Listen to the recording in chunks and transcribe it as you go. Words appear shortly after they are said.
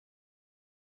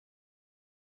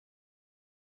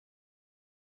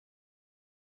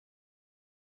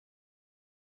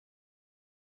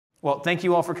Well, thank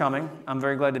you all for coming. I'm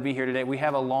very glad to be here today. We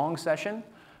have a long session,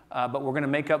 but we're going to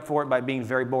make up for it by being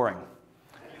very boring.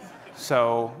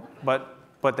 So, but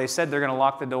they said they're going to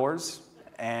lock the doors,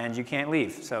 and you can't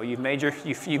leave. So you've made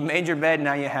your bed,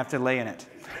 now you have to lay in it.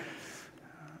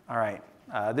 All right.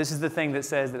 This is the thing that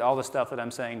says that all the stuff that I'm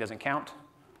saying doesn't count.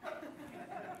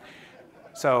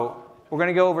 So we're going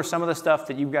to go over some of the stuff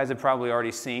that you guys have probably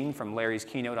already seen from Larry's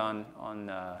keynote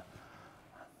on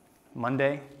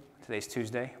Monday. Today's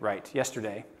Tuesday, right,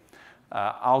 yesterday.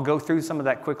 I'll go through some of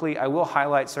that quickly. I will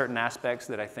highlight certain aspects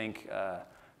that I think that,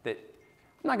 I'm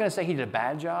not going to say he did a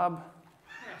bad job,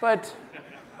 but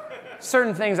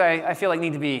certain things I feel like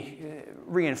need to be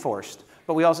reinforced.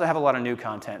 But we also have a lot of new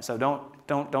content, so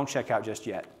don't check out just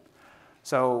yet.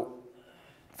 So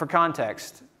for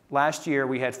context, last year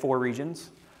we had 4 regions,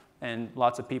 and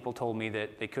lots of people told me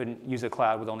that they couldn't use a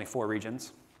cloud with only 4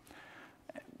 regions,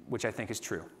 which I think is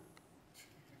true.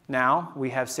 Now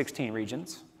we have 16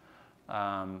 regions,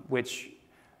 which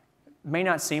may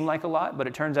not seem like a lot, but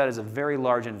it turns out is a very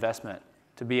large investment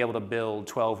to be able to build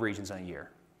 12 regions in a year.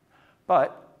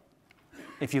 But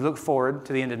if you look forward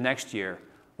to the end of next year,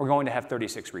 we're going to have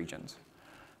 36 regions.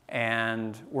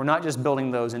 And we're not just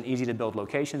building those in easy-to-build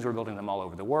locations. We're building them all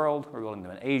over the world. We're building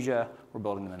them in Asia. We're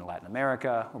building them in Latin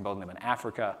America. We're building them in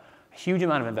Africa. A huge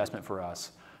amount of investment for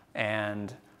us.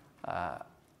 And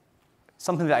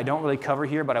something that I don't really cover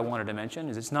here, but I wanted to mention,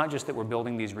 is it's not just that we're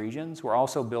building these regions. We're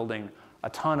also building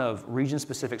a ton of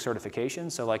region-specific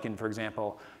certifications. So like for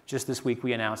example, just this week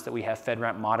we announced that we have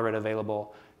FedRAMP Moderate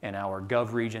available in our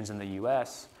Gov regions in the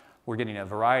US. We're getting a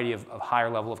variety of higher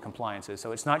level of compliances.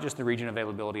 So it's not just the region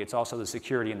availability, it's also the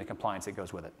security and the compliance that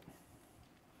goes with it.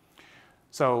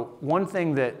 So one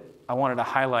thing that I wanted to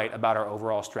highlight about our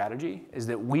overall strategy is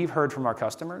that we've heard from our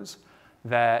customers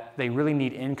that they really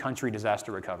need in-country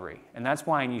disaster recovery. And that's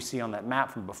why you see on that map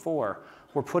from before,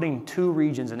 we're putting 2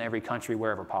 regions in every country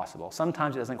wherever possible.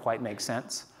 Sometimes it doesn't quite make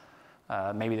sense.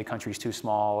 Maybe the country's too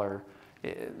small, or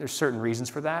there's certain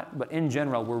reasons for that. But in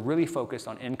general, we're really focused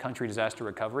on in-country disaster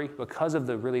recovery because of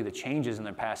the changes in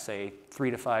the past, say,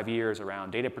 3 to 5 years around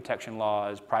data protection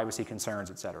laws, privacy concerns,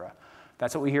 et cetera.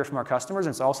 That's what we hear from our customers,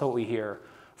 and it's also what we hear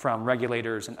from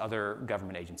regulators and other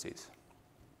government agencies.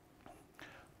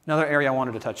 Another area I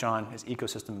wanted to touch on is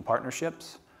ecosystem and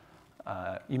partnerships.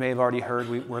 You may have already heard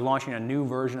we're launching a new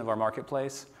version of our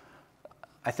marketplace.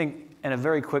 I think in a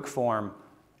very quick form,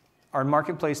 our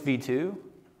marketplace v2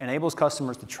 enables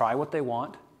customers to try what they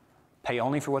want, pay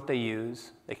only for what they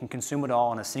use. They can consume it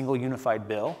all in a single unified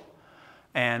bill.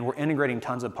 And we're integrating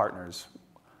tons of partners.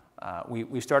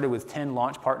 We started with 10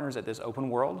 launch partners at this open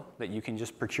world that you can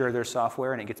just procure their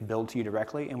software and it gets billed to you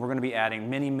directly. And we're going to be adding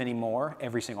many, many more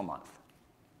every single month.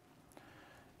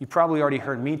 You probably already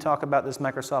heard me talk about this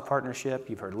Microsoft partnership.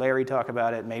 You've heard Larry talk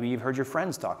about it. Maybe you've heard your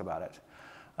friends talk about it.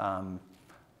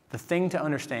 The thing to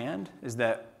understand is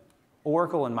that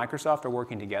Oracle and Microsoft are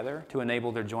working together to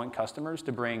enable their joint customers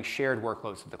to bring shared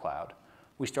workloads to the cloud.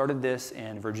 We started this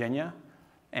in Virginia,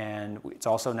 and it's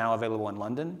also now available in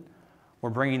London. We're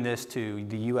bringing this to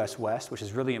the US West, which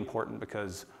is really important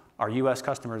because our US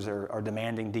customers are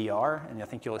demanding DR, and I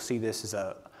think you'll see this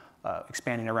as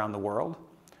expanding around the world.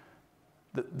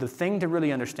 The thing to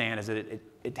really understand is that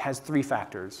it has 3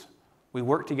 factors. We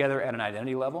work together at an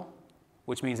identity level,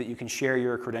 which means that you can share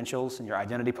your credentials and your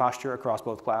identity posture across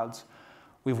both clouds.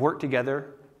 We've worked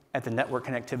together at the network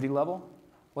connectivity level.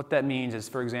 What that means is,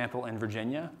 for example, in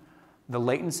Virginia, the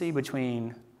latency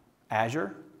between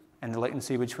Azure and the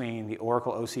latency between the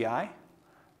Oracle OCI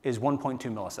is 1.2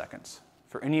 milliseconds.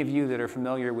 For any of you that are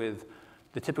familiar with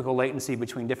the typical latency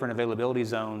between different availability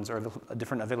zones or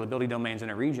different availability domains in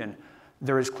a region,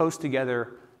 they're as close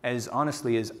together as,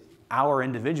 honestly, as our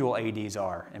individual ADs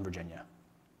are in Virginia.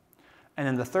 And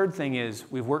then the third thing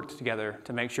is we've worked together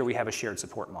to make sure we have a shared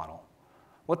support model.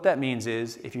 What that means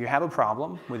is if you have a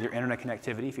problem with your internet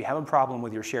connectivity, if you have a problem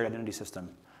with your shared identity system,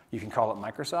 you can call up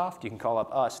Microsoft, you can call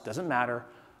up us, doesn't matter.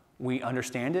 We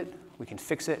understand it, we can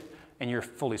fix it, and you're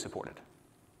fully supported.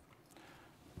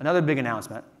 Another big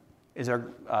announcement is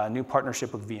our new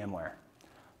partnership with VMware.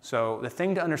 So the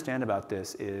thing to understand about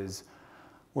this is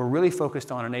we're really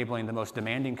focused on enabling the most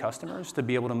demanding customers to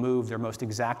be able to move their most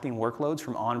exacting workloads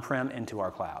from on-prem into our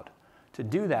cloud. To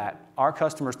do that, our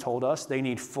customers told us they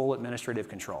need full administrative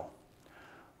control.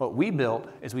 What we built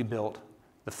is we built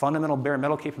the fundamental bare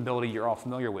metal capability you're all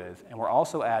familiar with, and we're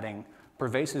also adding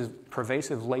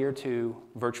pervasive layer 2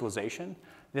 virtualization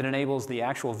that enables the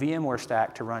actual VMware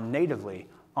stack to run natively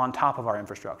on top of our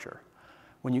infrastructure.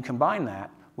 When you combine that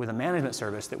with a management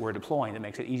service that we're deploying that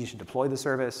makes it easy to deploy the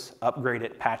service, upgrade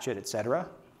it, patch it, et cetera,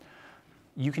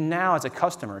 you can now, as a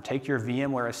customer, take your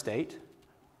VMware estate,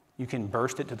 You can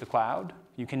burst it to the cloud.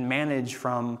 You can manage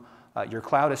from your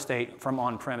cloud estate from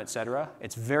on-prem, et cetera.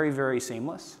 It's very, very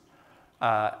seamless.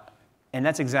 And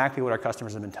that's exactly what our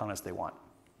customers have been telling us they want.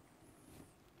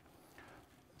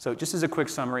 So just as a quick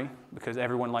summary, because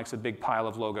everyone likes a big pile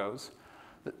of logos,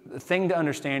 the thing to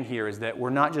understand here is that we're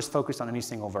not just focused on any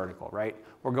single vertical, right?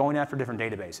 We're going after different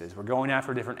databases. We're going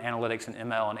after different analytics and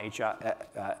ML and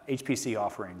HPC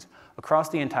offerings. Across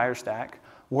the entire stack,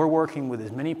 we're working with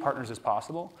as many partners as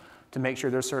possible to make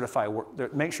sure their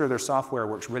software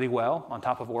works really well on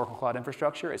top of Oracle Cloud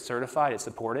Infrastructure. It's certified, it's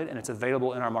supported, and it's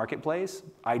available in our marketplace,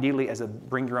 ideally as a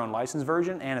bring-your-own-license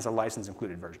version and as a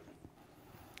license-included version.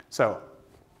 So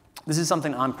this is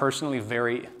something I'm personally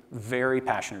very, very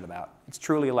passionate about. It's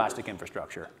truly elastic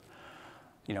infrastructure.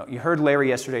 You know, you heard Larry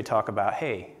yesterday talk about,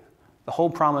 hey, the whole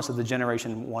promise of the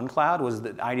Generation 1 cloud was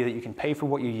the idea that you can pay for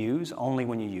what you use only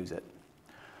when you use it.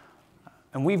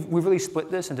 And we've really split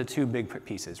this into two big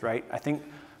pieces, right? I think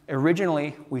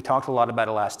originally we talked a lot about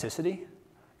elasticity,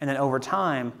 and then over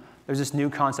time, there's this new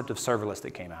concept of serverless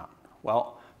that came out.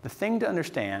 Well, the thing to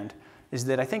understand is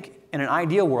that I think in an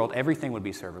ideal world, everything would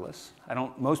be serverless.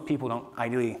 Most people don't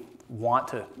ideally want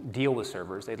to deal with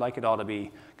servers. They'd like it all to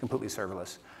be completely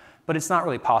serverless. But it's not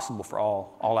really possible for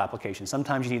all applications.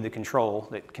 Sometimes you need the control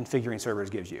that configuring servers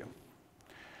gives you.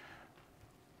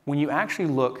 When you actually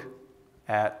look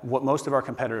at what most of our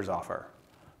competitors offer,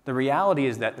 the reality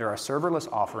is that there are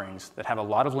serverless offerings that have a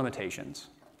lot of limitations.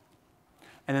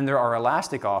 And then there are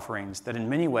elastic offerings that in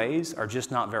many ways are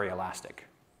just not very elastic.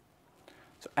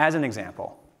 So as an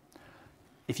example,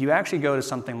 if you actually go to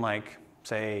something like,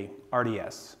 say,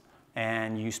 RDS,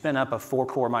 and you spin up a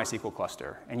 4-core MySQL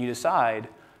cluster, and you decide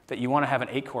that you want to have an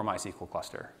 8-core MySQL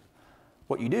cluster,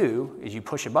 what you do is you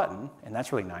push a button, and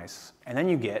that's really nice, and then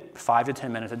you get 5 to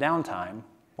 10 minutes of downtime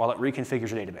while it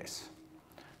reconfigures your database.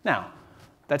 Now,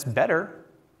 that's better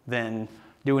than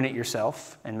doing it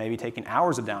yourself and maybe taking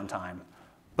hours of downtime,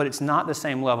 but it's not the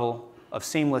same level of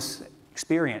seamless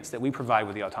experience that we provide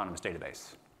with the Autonomous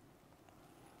Database.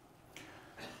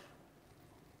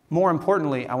 More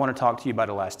importantly, I want to talk to you about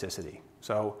elasticity.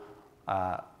 So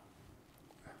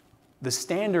the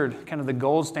standard, kind of the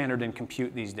gold standard in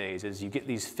compute these days is you get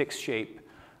these fixed shape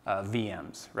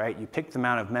VMs, right? You pick the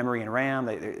amount of memory and RAM,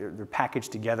 they're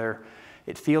packaged together.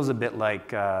 It feels a bit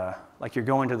like you're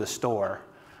going to the store,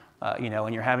 you know,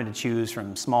 and you're having to choose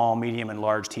from small, medium, and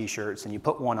large t-shirts, and you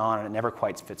put one on and it never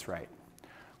quite fits right.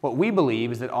 What we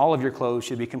believe is that all of your clothes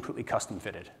should be completely custom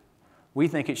fitted. We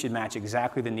think it should match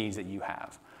exactly the needs that you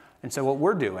have. And so what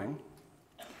we're doing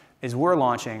is we're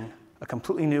launching a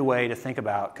completely new way to think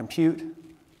about compute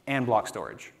and block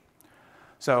storage.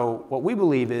 So what we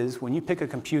believe is when you pick a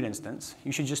compute instance,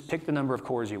 you should just pick the number of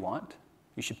cores you want.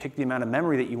 You should pick the amount of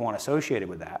memory that you want associated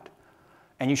with that.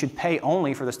 And you should pay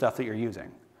only for the stuff that you're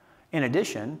using. In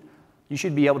addition, you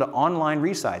should be able to online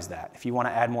resize that. If you want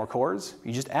to add more cores,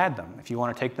 you just add them. If you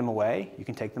want to take them away, you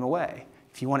can take them away.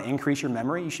 If you want to increase your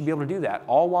memory, you should be able to do that,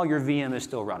 all while your VM is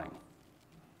still running.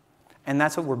 And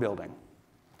that's what we're building.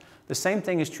 The same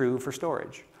thing is true for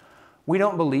storage. We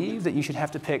don't believe that you should have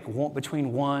to pick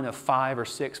between one of 5 or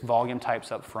 6 volume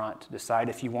types up front to decide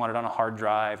if you want it on a hard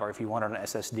drive or if you want it on an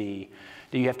SSD.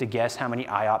 Do you have to guess how many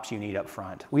IOPS you need up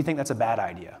front? We think that's a bad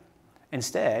idea.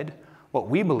 Instead, what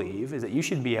we believe is that you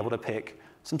should be able to pick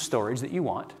some storage that you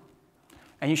want,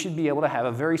 and you should be able to have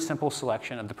a very simple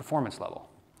selection of the performance level.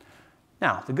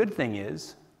 Now, the good thing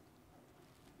is,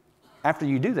 after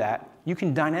you do that, you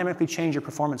can dynamically change your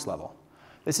performance level.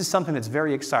 This is something that's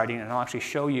very exciting, and I'll actually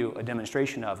show you a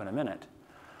demonstration of in a minute.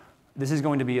 This is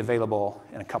going to be available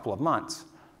in a couple of months,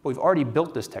 but we've already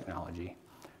built this technology.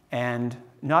 And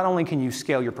not only can you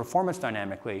scale your performance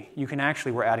dynamically,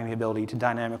 we're adding the ability to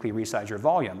dynamically resize your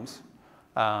volumes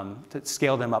to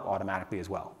scale them up automatically as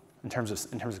well in terms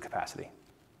of capacity.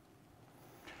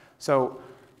 So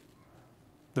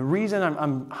the reason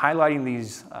I'm highlighting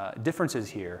these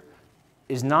differences here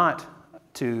is not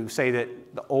to say that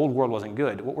the old world wasn't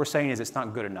good. What we're saying is it's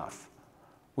not good enough.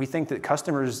 We think that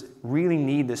customers really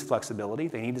need this flexibility,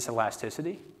 they need this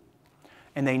elasticity,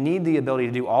 and they need the ability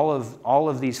to do all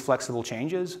of these flexible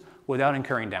changes without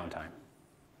incurring downtime.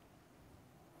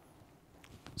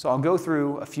 So I'll go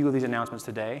through a few of these announcements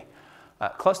today.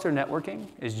 Cluster networking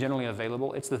is generally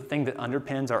available. It's the thing that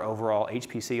underpins our overall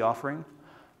HPC offering.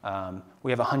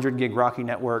 We have a 100 gig Rocky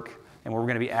network, and we're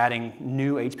going to be adding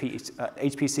new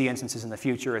HPC instances in the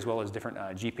future, as well as different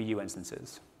GPU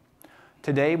instances.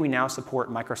 Today, we now support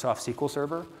Microsoft SQL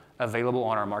Server available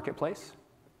on our marketplace.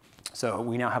 So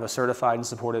we now have a certified and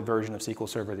supported version of SQL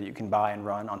Server that you can buy and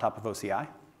run on top of OCI.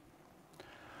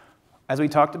 As we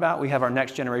talked about, we have our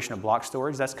next generation of block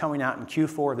storage. That's coming out in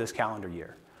Q4 of this calendar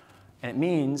year. And it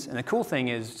means, and the cool thing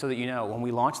is, so that you know, when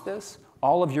we launch this,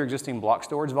 all of your existing block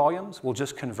storage volumes will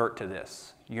just convert to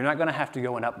this. You're not going to have to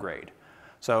go and upgrade.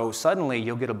 So suddenly,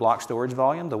 you'll get a block storage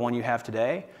volume, the one you have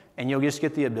today, and you'll just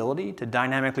get the ability to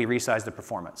dynamically resize the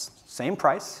performance. Same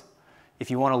price.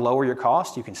 If you want to lower your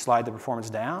cost, you can slide the performance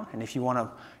down. And if you want to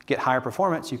get higher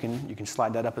performance, you can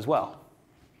slide that up as well.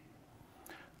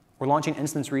 We're launching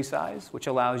Instance Resize, which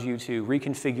allows you to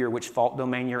reconfigure which fault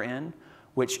domain you're in,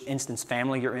 which instance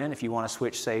family you're in, if you want to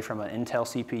switch, say, from an Intel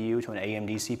CPU to an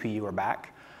AMD CPU or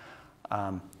back.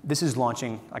 This is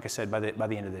launching, like I said, by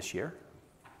the end of this year.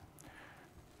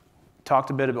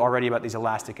 Talked a bit already about these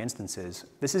elastic instances.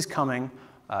 This is coming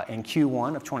in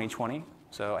Q1 of 2020,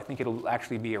 so I think it'll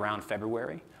actually be around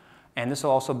February. And this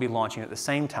will also be launching at the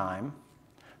same time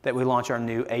that we launch our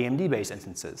new AMD-based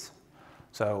instances.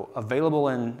 So available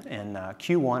in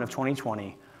Q1 of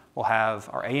 2020, we'll have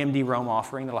our AMD Rome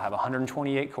offering that'll have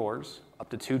 128 cores, up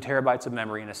to 2 terabytes of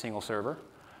memory in a single server.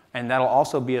 And that'll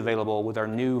also be available with our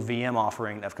new VM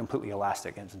offering of completely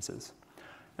elastic instances.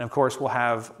 And of course, we'll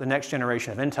have the next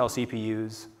generation of Intel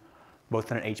CPUs,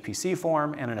 both in an HPC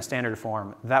form and in a standard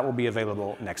form. That will be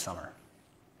available next summer.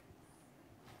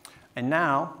 And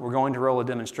now we're going to roll a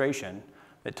demonstration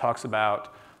that talks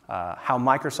about how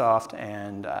Microsoft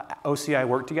and OCI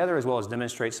work together, as well as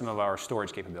demonstrate some of our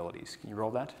storage capabilities. Can you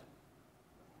roll that?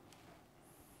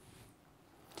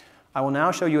 I will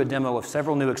now show you a demo of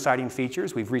several new exciting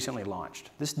features we've recently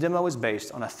launched. This demo is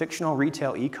based on a fictional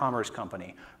retail e-commerce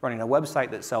company running a website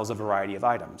that sells a variety of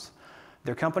items.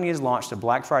 Their company has launched a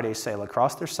Black Friday sale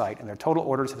across their site, and their total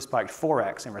orders have spiked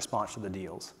 4x in response to the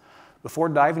deals. Before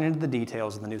diving into the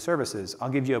details of the new services, I'll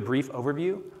give you a brief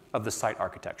overview of the site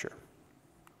architecture.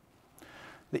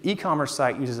 The e-commerce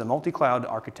site uses a multi-cloud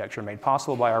architecture made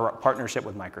possible by our partnership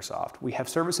with Microsoft. We have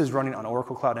services running on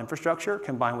Oracle Cloud Infrastructure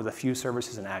combined with a few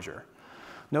services in Azure.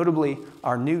 Notably,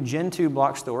 our new Gen 2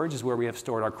 block storage is where we have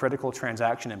stored our critical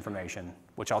transaction information,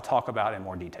 which I'll talk about in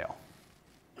more detail.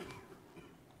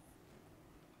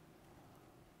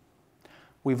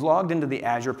 We've logged into the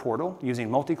Azure portal using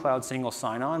multi-cloud single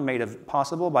sign-on made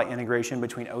possible by integration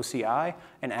between OCI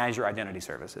and Azure Identity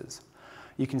Services.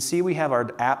 You can see we have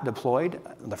our app deployed,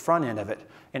 the front end of it,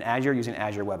 in Azure using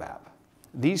Azure Web App.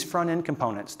 These front-end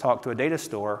components talk to a data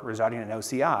store residing in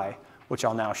OCI, which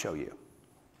I'll now show you.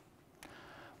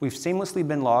 We've seamlessly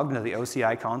been logged into the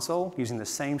OCI console using the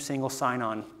same single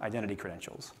sign-on identity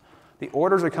credentials. The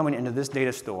orders are coming into this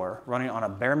data store running on a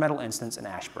bare metal instance in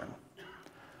Ashburn.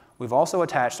 We've also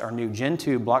attached our new Gen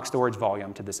 2 block storage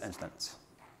volume to this instance.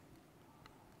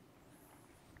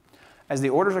 As the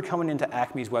orders are coming into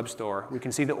Acme's web store, we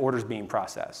can see the orders being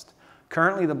processed.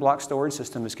 Currently, the block storage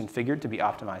system is configured to be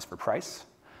optimized for price.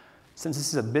 Since this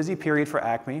is a busy period for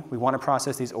Acme, we want to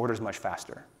process these orders much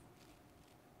faster.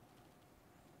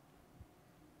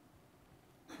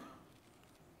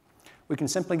 We can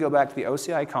simply go back to the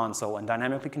OCI console and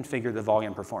dynamically configure the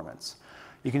volume performance.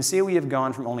 You can see we have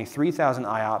gone from only 3,000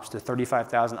 IOPS to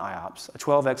 35,000 IOPS, a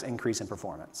 12x increase in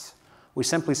performance. We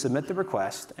simply submit the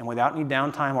request, and without any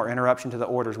downtime or interruption to the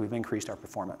orders, we've increased our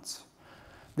performance.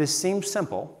 This seems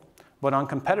simple, but on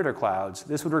competitor clouds,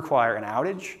 this would require an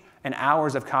outage and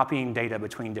hours of copying data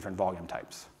between different volume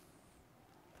types.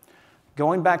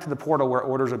 Going back to the portal where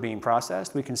orders are being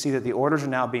processed, we can see that the orders are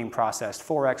now being processed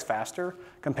 4x faster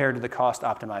compared to the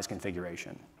cost-optimized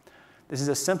configuration. This is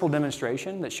a simple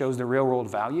demonstration that shows the real-world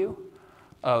value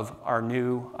of our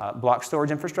new block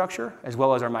storage infrastructure, as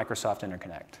well as our Microsoft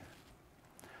Interconnect.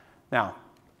 Now,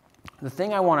 the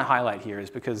thing I want to highlight here is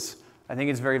because I think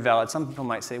it's very valid. Some people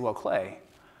might say, well, Clay,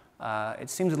 it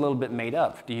seems a little bit made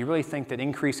up. Do you really think that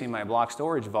increasing my block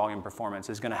storage volume performance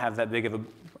is going to have that big of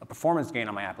a performance gain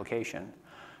on my application?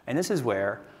 And this is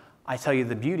where I tell you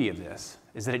the beauty of this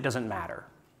is that it doesn't matter.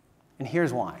 And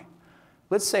here's why.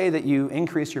 Let's say that you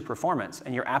increase your performance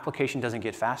and your application doesn't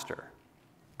get faster.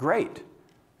 Great.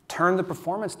 Turn the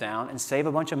performance down and save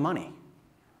a bunch of money.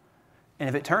 And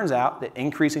if it turns out that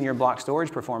increasing your block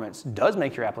storage performance does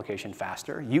make your application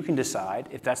faster, you can decide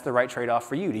if that's the right trade-off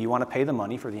for you. Do you want to pay the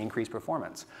money for the increased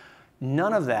performance?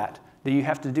 None of that do you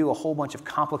have to do a whole bunch of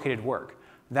complicated work.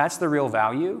 That's the real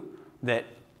value, that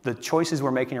the choices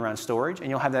we're making around storage, and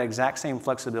you'll have that exact same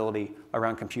flexibility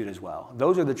around compute as well.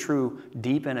 Those are the true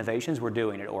deep innovations we're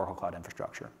doing at Oracle Cloud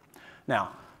Infrastructure.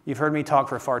 Now, you've heard me talk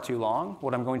for far too long.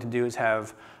 What I'm going to do is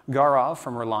have Gaurav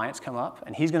from Reliance come up,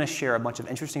 and he's going to share a bunch of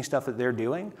interesting stuff that they're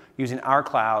doing using our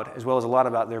cloud, as well as a lot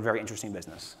about their very interesting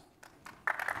business.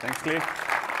 Thanks, Clay.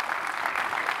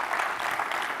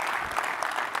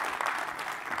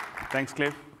 Thanks,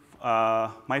 Clay.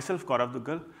 Myself, Gaurav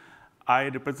Duggal. I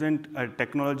represent a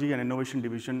technology and innovation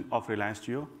division of Reliance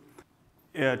Jio.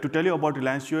 To tell you about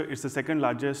Reliance Jio, it's the second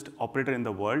largest operator in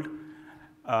the world.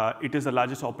 It is the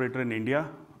largest operator in India.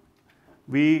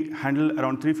 We handle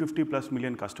around 350 plus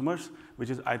million customers, which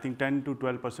is, I think, 10 to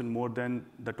 12% more than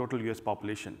the total US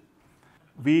population.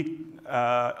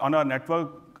 On our network,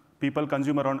 people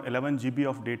consume around 11 GB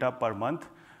of data per month,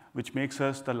 which makes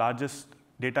us the largest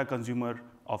data consumer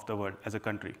of the world as a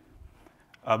country.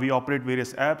 We operate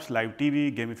various apps, live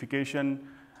TV, gamification,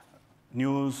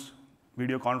 news,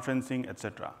 video conferencing,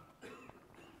 etc.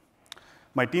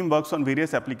 My team works on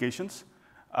various applications.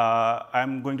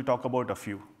 I'm going to talk about a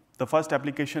few. The first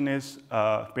application is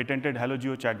patented Hello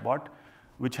Jio chatbot,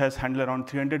 which has handled around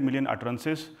 300 million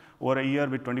utterances over a year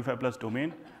with 25 plus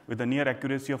domain, with a near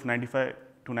accuracy of 95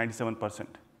 to 97%.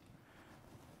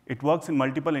 It works in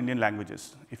multiple Indian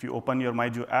languages. If you open your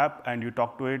MyJio app and you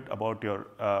talk to it about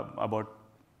about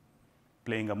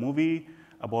playing a movie,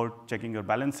 about checking your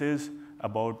balances,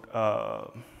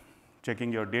 about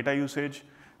checking your data usage,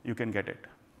 you can get it.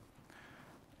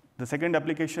 The second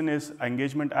application is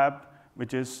engagement app,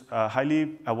 which is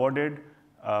highly awarded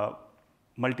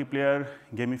multiplayer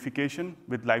gamification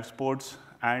with live sports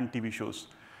and TV shows.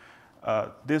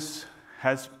 This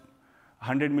has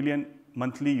 100 million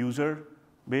monthly user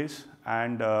base,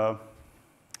 and so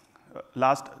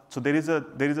there is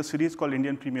a series called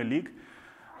Indian Premier League.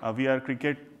 We are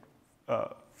cricket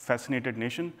fascinated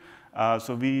nation,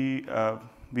 so we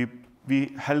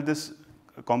held this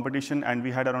competition, and we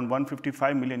had around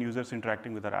 155 million users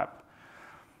interacting with our app.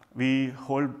 We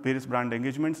hold various brand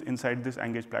engagements inside this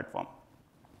Engage platform.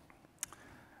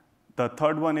 The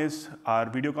third one is our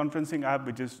video conferencing app,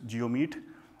 which is JioMeet,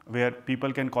 where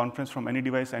people can conference from any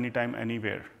device, anytime,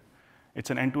 anywhere. It's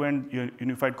an end-to-end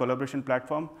unified collaboration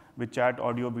platform with chat,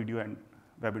 audio, video, and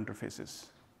web interfaces.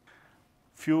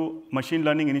 Few machine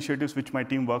learning initiatives which my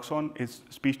team works on is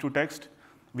speech to text.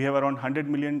 We have around 100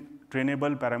 million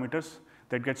trainable parameters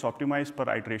that gets optimized per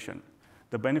iteration.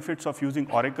 The benefits of using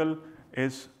Oracle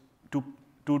is 2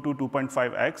 to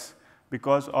 2.5x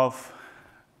because of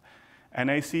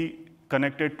NIC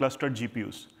connected clustered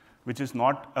GPUs, which is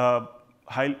not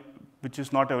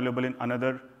available in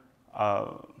another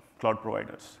cloud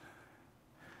providers.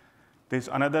 There's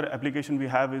another application we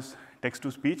have is text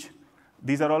to speech.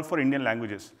 These are all for Indian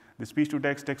languages. The speech to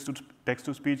text, text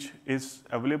to speech is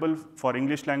available for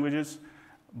English languages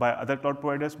by other cloud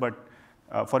providers, but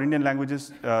for Indian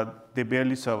languages, they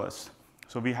barely serve us.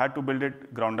 So we had to build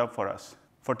it ground up for us.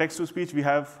 For text to speech, we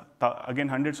have, again,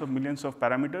 hundreds of millions of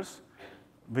parameters,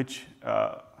 which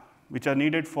are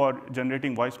needed for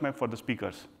generating voice map for the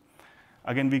speakers.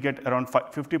 Again, we get around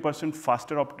 50%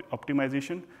 faster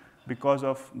optimization because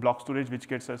of block storage, which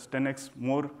gets us 10x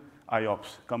more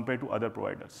IOPS compared to other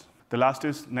providers. The last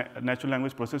is natural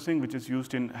language processing, which is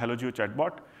used in Hello Jio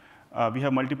chatbot. We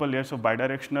have multiple layers of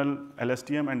bidirectional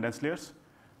LSTM and dense layers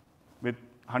with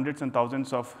hundreds and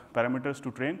thousands of parameters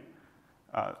to train.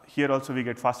 Here also we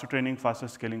get faster training, faster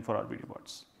scaling for our video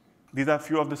bots. These are a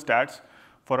few of the stats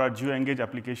for our Jio Engage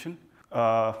application.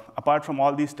 Apart from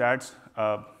all these stats,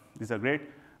 these are great.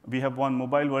 We have won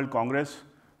Mobile World Congress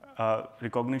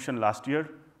recognition last year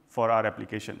for our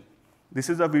application. This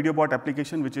is a video bot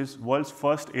application, which is world's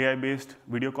first AI-based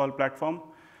video call platform.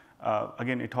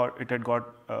 Again, it had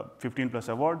got 15 plus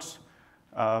awards.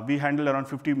 We handled around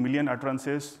 50 million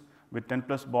utterances with 10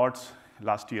 plus bots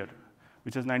last year,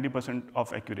 which is 90%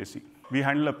 of accuracy. We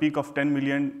handled a peak of 10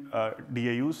 million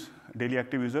DAUs, daily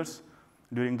active users,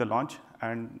 during the launch,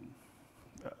 and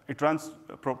it runs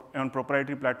on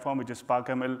proprietary platform, which is Spark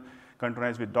ML,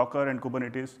 containerized with Docker and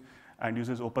Kubernetes, and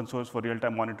uses open source for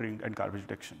real-time monitoring and garbage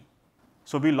detection.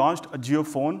 So we launched a Jio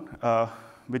phone,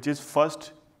 which is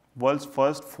world's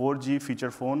first 4G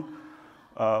feature phone.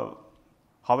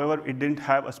 However, it didn't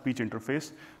have a speech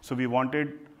interface, so we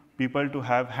wanted people to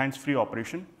have hands-free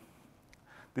operation.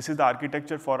 This is the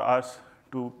architecture for us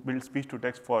to build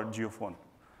speech-to-text for Jio phone.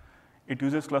 It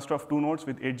uses cluster of 2 nodes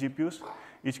with 8 GPUs,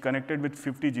 each connected with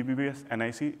 50 Gbps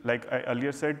NIC. Like I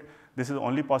earlier said, this is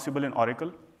only possible in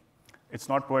Oracle. It's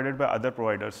not provided by other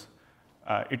providers.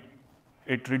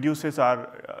 It reduces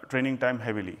our training time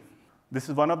heavily. This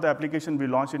is one of the applications we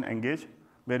launched in Engage,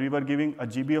 where we were giving a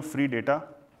GB of free data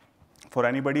for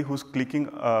anybody who's clicking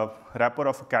a wrapper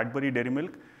of Cadbury Dairy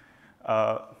Milk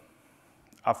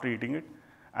after eating it.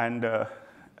 And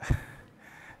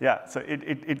yeah, so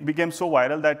it became so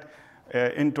viral that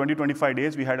in 20-25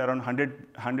 days, we had around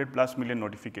 100 plus million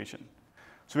notification.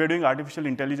 So we're doing artificial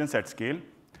intelligence at scale.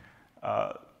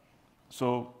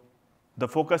 So the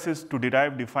focus is to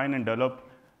derive, define, and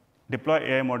deploy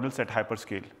AI models at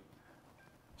hyperscale.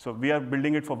 So we are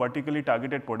building it for vertically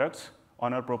targeted products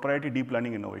on our proprietary deep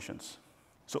learning innovations.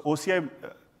 So OCI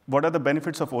What are the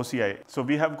benefits of OCI? So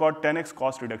we have got 10x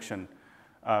cost reduction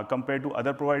compared to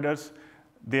other providers.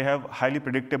 They have highly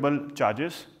predictable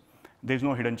charges. There's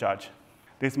no hidden charge.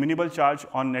 There's minimal charge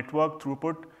on network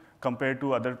throughput compared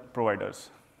to other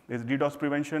providers. There's DDoS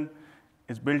prevention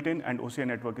is built in, and OCI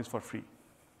network is for free.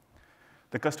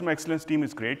 The customer excellence team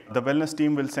is great. The wellness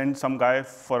team will send some guy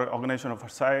for an organization of our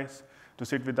size to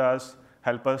sit with us,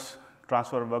 help us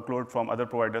transfer workload from other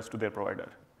providers to their provider.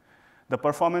 The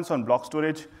performance on block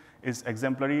storage is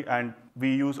exemplary, and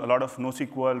we use a lot of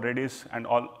NoSQL, Redis, and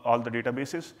all the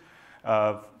databases.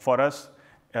 For us,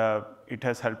 it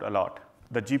has helped a lot.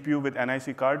 The GPU with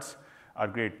NIC cards are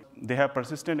great. They have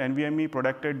persistent NVMe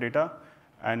protected data,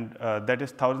 and that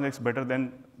is 1000x better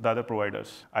than the other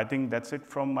providers. I think that's it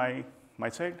from my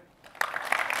side.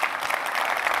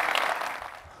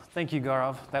 Thank you,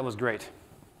 Gaurav. That was great.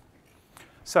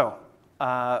 So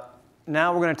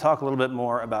now we're going to talk a little bit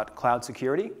more about cloud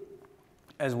security,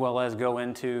 as well as go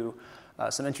into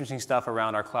some interesting stuff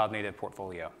around our cloud-native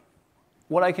portfolio.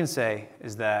 What I can say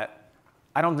is that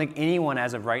I don't think anyone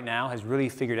as of right now has really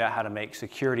figured out how to make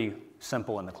security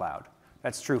simple in the cloud.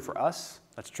 That's true for us.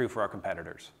 That's true for our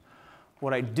competitors.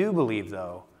 What I do believe,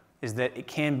 though, is that it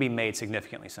can be made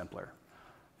significantly simpler.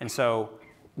 And so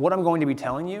what I'm going to be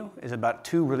telling you is about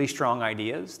two really strong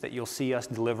ideas that you'll see us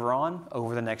deliver on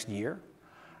over the next year.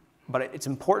 But it's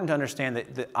important to understand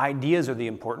that the ideas are the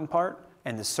important part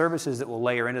and the services that will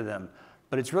layer into them.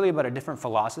 But it's really about a different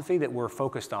philosophy that we're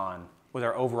focused on with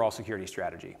our overall security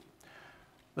strategy.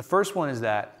 The first one is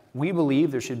that we believe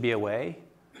there should be a way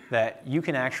that you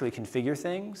can actually configure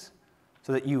things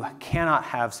so that you cannot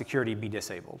have security be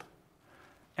disabled.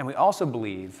 And we also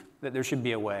believe that there should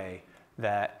be a way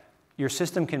that your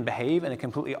system can behave in a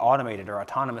completely automated or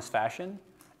autonomous fashion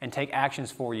and take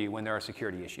actions for you when there are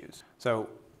security issues. So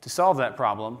to solve that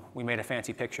problem, we made a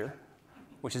fancy picture,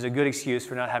 which is a good excuse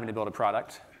for not having to build a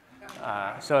product.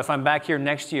 So if I'm back here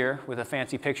next year with a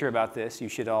fancy picture about this, you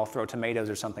should all throw tomatoes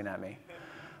or something at me.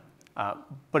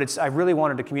 But I really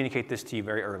wanted to communicate this to you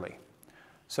very early.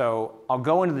 So I'll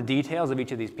go into the details of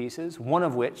each of these pieces, one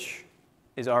of which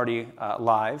is already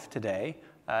live today,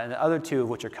 and the other two of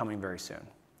which are coming very soon.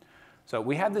 So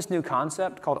we have this new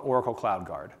concept called Oracle Cloud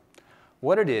Guard.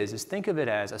 What it is think of it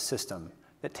as a system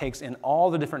that takes in all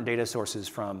the different data sources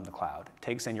from the cloud. It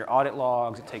takes in your audit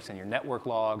logs, it takes in your network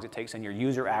logs, it takes in your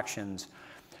user actions.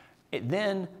 It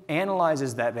then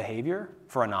analyzes that behavior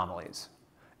for anomalies.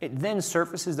 It then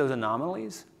surfaces those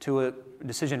anomalies to a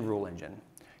decision rule engine.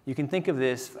 You can think of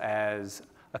this as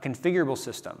a configurable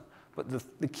system. But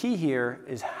the key here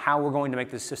is how we're going to make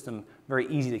this system very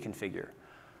easy to configure.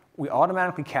 We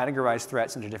automatically categorize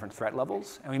threats into different threat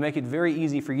levels, and we make it very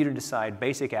easy for you to decide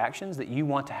basic actions that you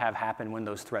want to have happen when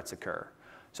those threats occur.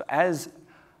 So as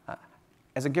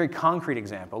a very concrete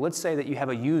example, let's say that you have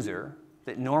a user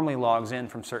that normally logs in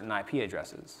from certain IP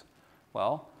addresses.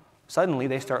 Well, suddenly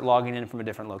they start logging in from a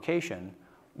different location.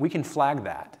 We can flag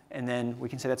that, and then we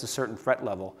can say that's a certain threat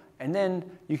level, and then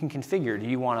you can configure, do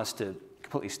you want us to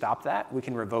completely stop that? We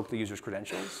can revoke the user's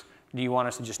credentials. Do you want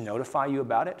us to just notify you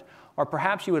about it? Or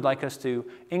perhaps you would like us to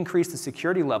increase the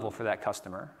security level for that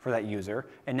customer, for that user,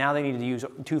 and now they need to use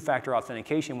two-factor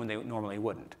authentication when they normally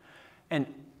wouldn't. And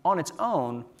on its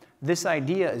own, this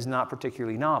idea is not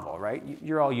particularly novel, right?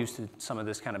 You're all used to some of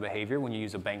this kind of behavior when you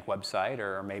use a bank website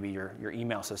or maybe your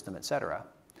email system, et cetera.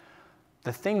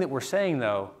 The thing that we're saying,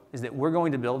 though, is that we're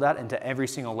going to build that into every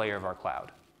single layer of our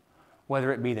cloud,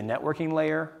 whether it be the networking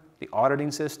layer, the auditing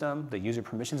system, the user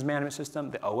permissions management system,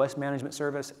 the OS management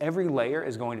service. Every layer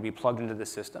is going to be plugged into the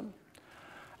system.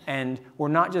 And we're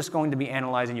not just going to be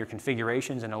analyzing your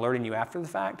configurations and alerting you after the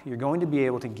fact. You're going to be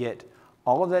able to get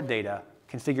all of that data,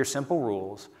 configure simple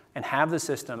rules, and have the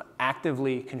system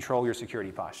actively control your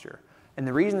security posture. And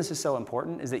the reason this is so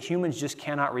important is that humans just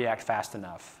cannot react fast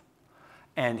enough.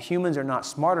 And humans are not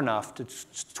smart enough to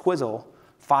twizzle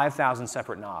 5,000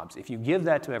 separate knobs. If you give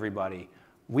that to everybody,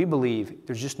 we believe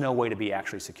there's just no way to be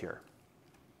actually secure.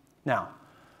 Now,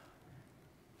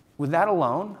 with that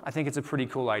alone, I think it's a pretty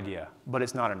cool idea, but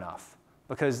it's not enough,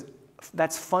 because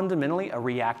that's fundamentally a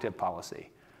reactive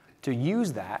policy. To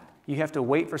use that, you have to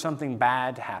wait for something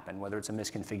bad to happen, whether it's a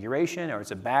misconfiguration or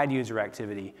it's a bad user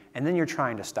activity, and then you're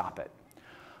trying to stop it.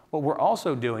 What we're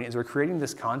also doing is we're creating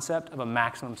this concept of a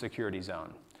maximum security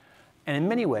zone. And in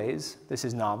many ways, this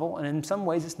is novel, and in some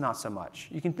ways, it's not so much.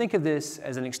 You can think of this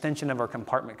as an extension of our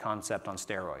compartment concept on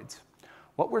steroids.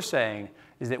 What we're saying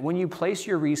is that when you place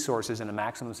your resources in a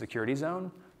maximum security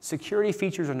zone, security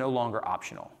features are no longer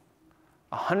optional.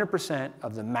 100%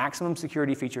 of the maximum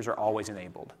security features are always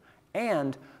enabled.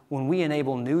 And when we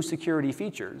enable new security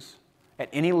features at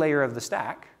any layer of the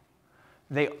stack,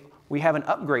 they we have an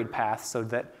upgrade path so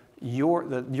that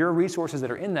your resources that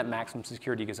are in that maximum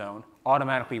security zone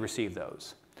automatically receive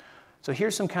those. So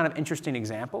here's some kind of interesting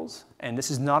examples, and this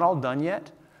is not all done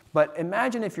yet, but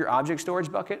imagine if your object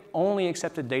storage bucket only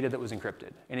accepted data that was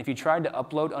encrypted, and if you tried to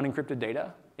upload unencrypted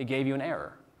data, it gave you an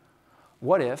error.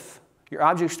 What if your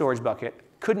object storage bucket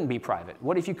couldn't be private?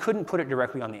 What if you couldn't put it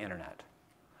directly on the internet?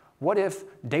 What if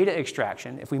data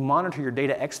extraction, if we monitor your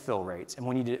data exfil rates, and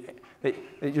when you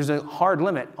there's a hard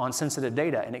limit on sensitive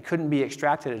data, and it couldn't be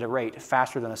extracted at a rate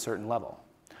faster than a certain level?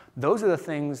 Those are the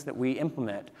things that we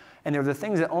implement, and they're the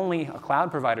things that only a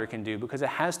cloud provider can do because it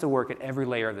has to work at every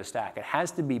layer of the stack. It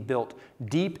has to be built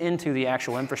deep into the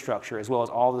actual infrastructure as well as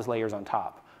all those layers on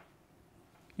top.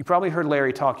 You probably heard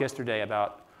Larry talk yesterday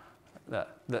about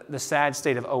the sad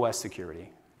state of OS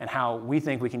security and how we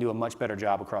think we can do a much better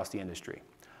job across the industry.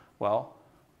 Well,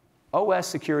 OS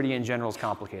security in general is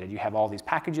complicated. You have all these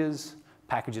packages,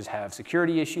 packages have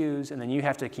security issues, and then you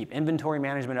have to keep inventory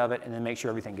management of it and then make sure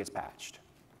everything gets patched.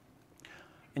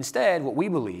 Instead, what we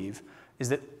believe is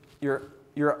that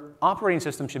your operating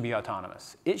system should be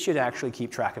autonomous. It should actually keep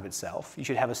track of itself. You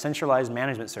should have a centralized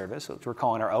management service, which we're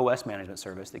calling our OS management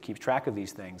service, that keeps track of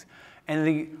these things. And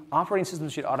the operating system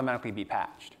should automatically be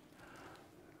patched.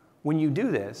 When you do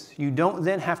this, you don't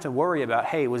then have to worry about,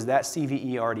 hey, was that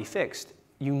CVE already fixed?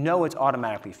 You know it's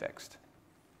automatically fixed.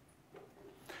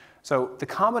 So the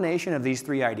combination of these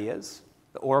three ideas,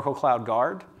 the Oracle Cloud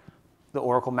Guard, the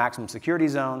Oracle Maximum Security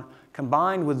Zone,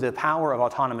 combined with the power of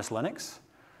autonomous Linux,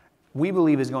 we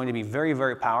believe is going to be very,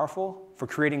 very powerful for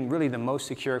creating really the most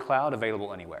secure cloud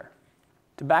available anywhere.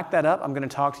 To back that up, I'm going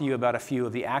to talk to you about a few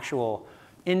of the actual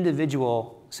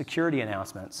individual security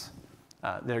announcements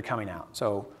that are coming out.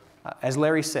 So as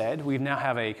Larry said, we now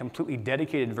have a completely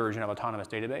dedicated version of Autonomous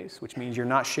Database, which means you're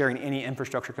not sharing any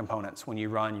infrastructure components when you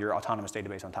run your Autonomous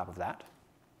Database on top of that.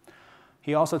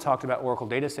 He also talked about Oracle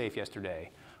Data Safe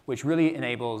yesterday, which really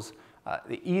enables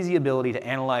the easy ability to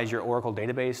analyze your Oracle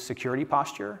database security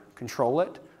posture, control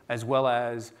it, as well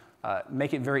as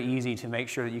make it very easy to make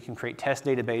sure that you can create test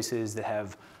databases that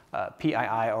have PII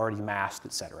already masked,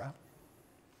 et cetera.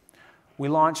 We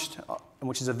launched,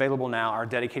 which is available now, our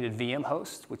dedicated VM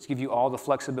host, which gives you all the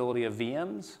flexibility of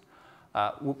VMs,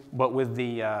 but with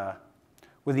the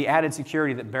added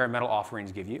security that bare metal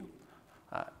offerings give you.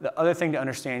 The other thing to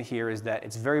understand here is that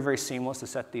it's very, very seamless to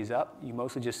set these up. You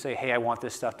mostly just say, hey, I want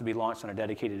this stuff to be launched on a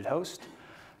dedicated host.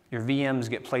 Your VMs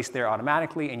get placed there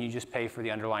automatically, and you just pay for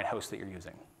the underlying host that you're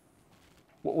using.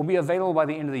 What will be available by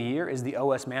the end of the year is the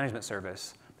OS management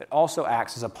service that also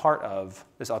acts as a part of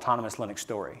this autonomous Linux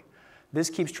story. This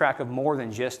keeps track of more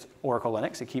than just Oracle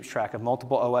Linux. It keeps track of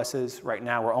multiple OSs. Right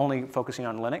now, we're only focusing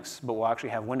on Linux, but we'll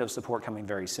actually have Windows support coming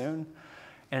very soon.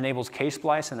 It enables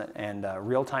K-Splice and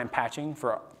real-time patching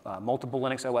for multiple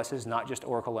Linux OSs, not just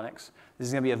Oracle Linux. This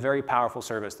is going to be a very powerful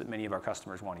service that many of our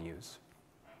customers want to use.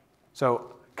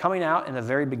 So coming out in the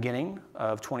very beginning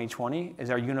of 2020 is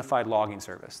our unified logging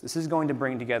service. This is going to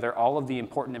bring together all of the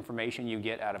important information you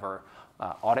get out of our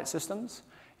audit systems.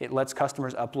 It lets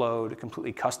customers upload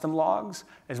completely custom logs,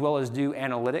 as well as do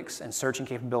analytics and searching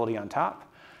capability on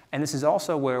top. And this is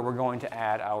also where we're going to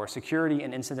add our security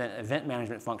and incident event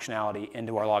management functionality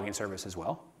into our logging service as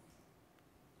well.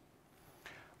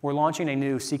 We're launching a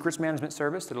new secrets management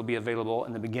service that will be available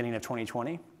in the beginning of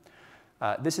 2020.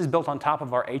 This is built on top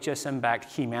of our HSM-backed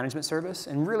key management service.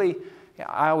 And really,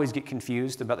 I always get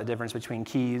confused about the difference between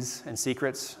keys and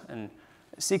secrets. And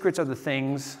secrets are the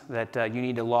things that you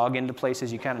need to log into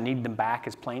places. You kind of need them back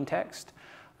as plain text.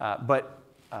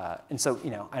 And so,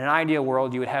 in an ideal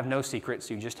world, you would have no secrets.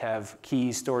 You just have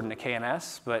keys stored in a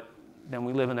KMS. But then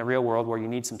we live in the real world where you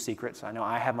need some secrets. I know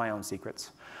I have my own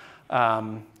secrets.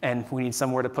 And we need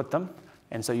somewhere to put them.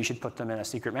 And so you should put them in a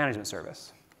secret management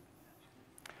service.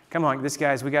 Come on, this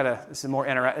is more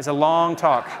interactive. It's a long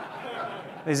talk.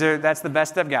 That's the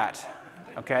best I've got,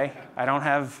 okay?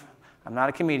 I'm not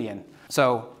a comedian.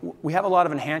 So we have a lot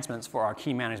of enhancements for our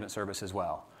key management service as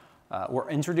well. We're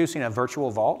introducing a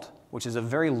virtual vault, which is a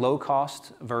very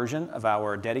low-cost version of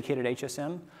our dedicated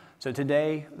HSM. So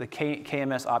today, the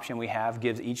KMS option we have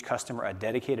gives each customer a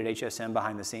dedicated HSM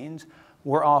behind the scenes.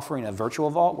 We're offering a virtual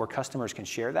vault where customers can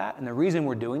share that. And the reason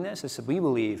we're doing this is that we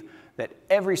believe that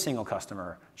every single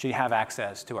customer should have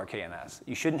access to our KMS.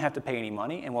 You shouldn't have to pay any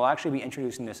money, and we'll actually be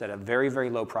introducing this at a very, very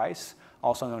low price,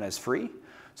 also known as free,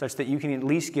 such that you can at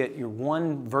least get your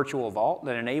one virtual vault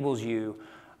that enables you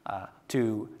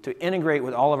to integrate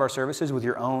with all of our services with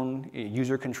your own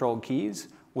user-controlled keys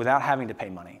without having to pay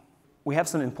money. We have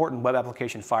some important web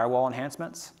application firewall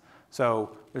enhancements.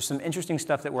 So there's some interesting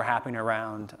stuff that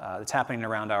that's happening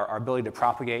around our ability to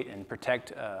propagate and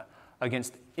protect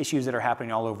against issues that are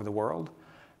happening all over the world.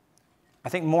 I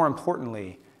think more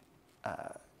importantly,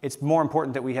 it's more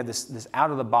important that we have this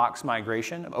out-of-the-box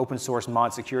migration of open source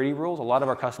mod security rules. A lot of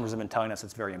our customers have been telling us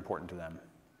it's very important to them.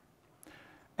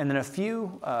 And then a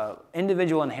few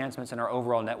individual enhancements in our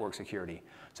overall network security.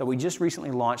 So we just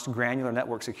recently launched granular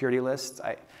network security lists.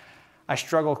 I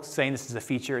struggle saying this is a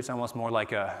feature. It's almost more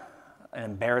like an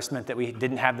embarrassment that we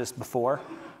didn't have this before.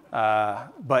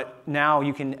 But now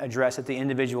you can address at the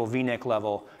individual VNIC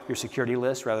level your security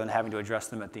list rather than having to address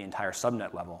them at the entire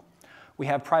subnet level. We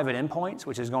have private endpoints,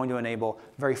 which is going to enable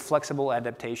very flexible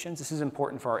adaptations. This is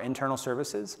important for our internal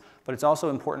services, but it's also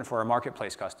important for our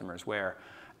marketplace customers, where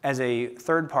as a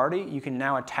third party, you can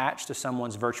now attach to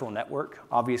someone's virtual network.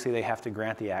 Obviously, they have to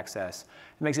grant the access.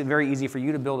 It makes it very easy for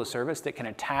you to build a service that can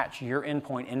attach your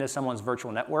endpoint into someone's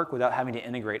virtual network without having to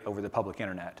integrate over the public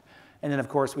internet. And then, of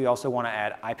course, we also want to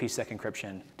add IPsec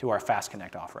encryption to our Fast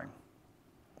Connect offering.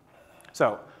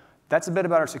 So that's a bit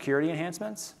about our security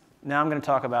enhancements. Now I'm going to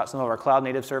talk about some of our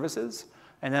cloud-native services.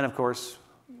 And then, of course,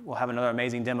 we'll have another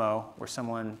amazing demo where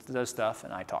someone does stuff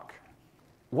and I talk.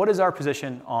 What is our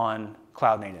position on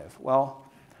cloud-native? Well,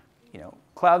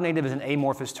 cloud-native is an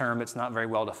amorphous term that's not very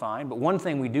well defined. But one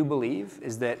thing we do believe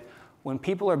is that when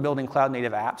people are building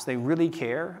cloud-native apps, they really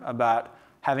care about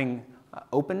having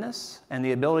openness and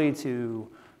the ability to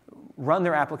run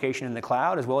their application in the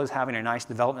cloud, as well as having a nice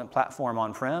development platform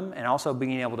on-prem, and also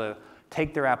being able to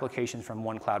take their applications from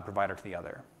one cloud provider to the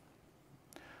other.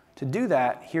 To do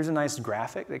that, here's a nice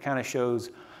graphic that kind of shows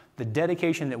the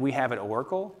dedication that we have at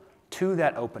Oracle to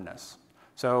that openness.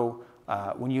 So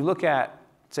when you look at,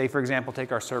 say, for example,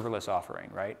 take our serverless offering,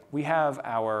 right? We have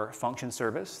our function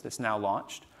service that's now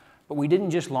launched, but we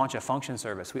didn't just launch a function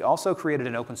service. We also created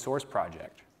an open source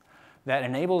project that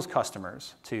enables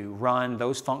customers to run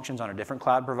those functions on a different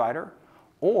cloud provider,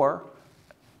 or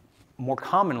more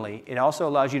commonly, it also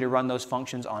allows you to run those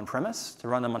functions on-premise, to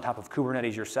run them on top of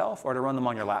Kubernetes yourself, or to run them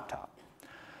on your laptop.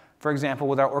 For example,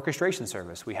 with our orchestration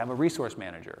service, we have a resource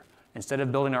manager. Instead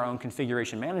of building our own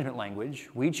configuration management language,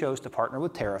 we chose to partner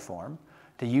with Terraform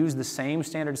to use the same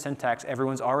standard syntax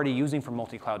everyone's already using for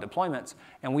multi-cloud deployments,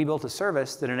 and we built a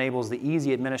service that enables the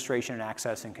easy administration and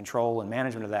access and control and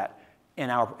management of that in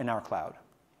our cloud.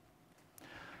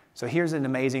 So here's an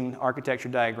amazing architecture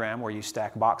diagram where you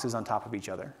stack boxes on top of each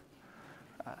other.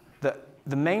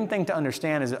 The main thing to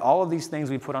understand is that all of these things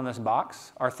we put on this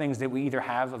box are things that we either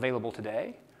have available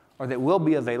today or that will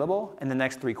be available in the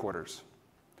next 3 quarters.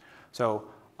 So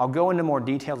I'll go into more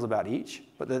details about each,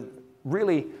 but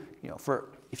really,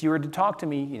 if you were to talk to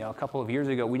me, a couple of years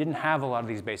ago, we didn't have a lot of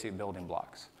these basic building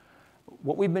blocks.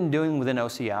 What we've been doing within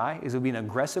OCI is we've been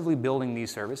aggressively building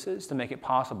these services to make it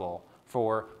possible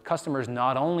for customers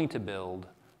not only to build,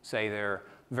 say, their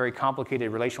very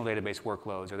complicated relational database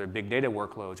workloads or their big data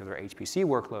workloads or their HPC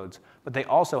workloads, but they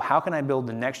also, how can I build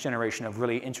the next generation of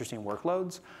really interesting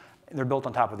workloads? They're built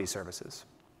on top of these services.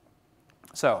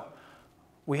 So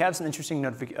we have some interesting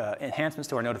enhancements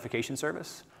to our notification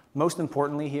service. Most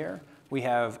importantly here, we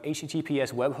have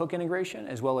HTTPS webhook integration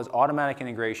as well as automatic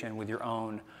integration with your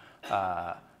own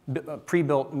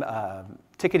pre-built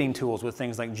ticketing tools with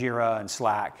things like Jira and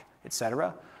Slack, et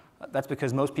cetera. That's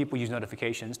because most people use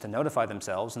notifications to notify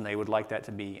themselves, and they would like that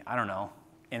to be, I don't know,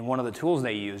 in one of the tools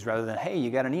they use rather than, hey, you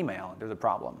got an email, there's a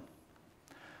problem.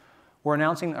 We're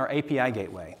announcing our API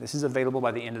gateway. This is available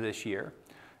by the end of this year.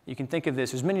 You can think of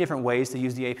this, there's many different ways to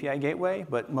use the API gateway,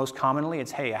 but most commonly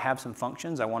it's, hey, I have some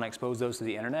functions, I want to expose those to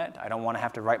the internet. I don't want to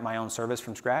have to write my own service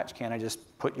from scratch. Can I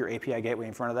just put your API gateway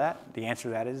in front of that? The answer to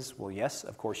that is, well, yes,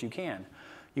 of course you can.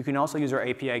 You can also use our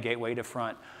API gateway to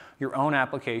front your own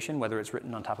application, whether it's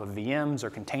written on top of VMs or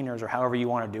containers or however you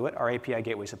want to do it. Our API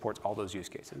gateway supports all those use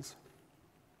cases.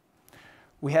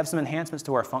 We have some enhancements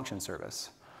to our function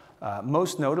service.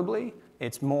 Most notably,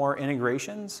 it's more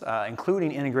integrations,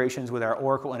 including integrations with our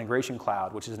Oracle Integration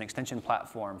Cloud, which is an extension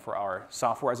platform for our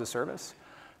software as a service.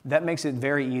 That makes it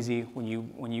very easy when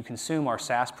you consume our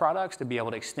SaaS products to be able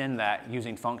to extend that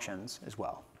using functions as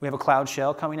well. We have a Cloud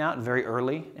Shell coming out very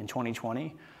early in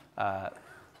 2020.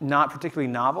 Not particularly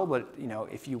novel, but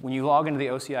when you log into the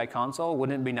OCI console,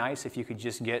 wouldn't it be nice if you could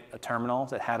just get a terminal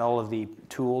that had all of the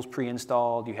tools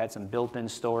pre-installed, you had some built-in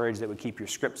storage that would keep your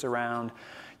scripts around,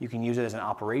 you can use it as an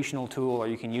operational tool, or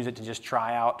you can use it to just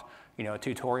try out a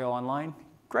tutorial online?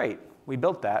 Great, we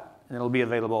built that, and it'll be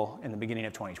available in the beginning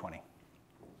of 2020.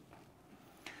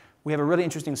 We have a really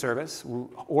interesting service.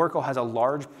 Oracle has a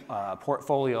large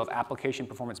portfolio of application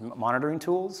performance monitoring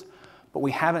tools, but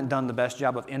we haven't done the best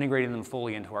job of integrating them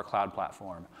fully into our cloud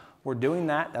platform. We're doing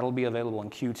that. That'll be available in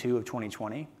Q2 of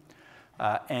 2020.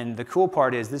 And the cool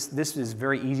part is this is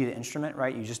very easy to instrument,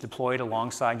 right? You just deploy it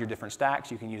alongside your different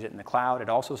stacks. You can use it in the cloud. It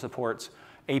also supports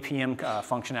APM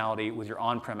functionality with your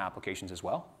on-prem applications as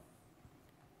well.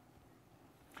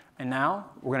 And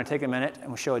now we're going to take a minute and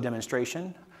we'll show a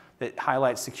demonstration that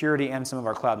highlights security and some of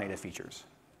our cloud-native features.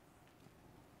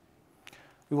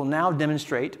 We will now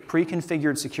demonstrate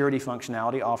pre-configured security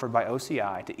functionality offered by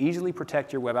OCI to easily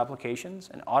protect your web applications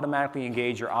and automatically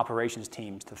engage your operations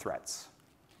teams to threats.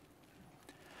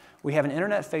 We have an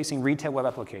internet-facing retail web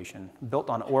application built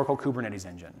on Oracle Kubernetes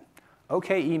Engine.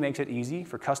 OKE makes it easy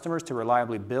for customers to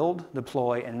reliably build,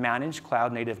 deploy, and manage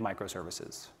cloud-native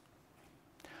microservices.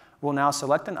 We'll now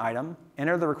select an item,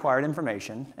 enter the required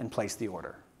information, and place the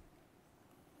order.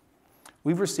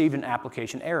 We've received an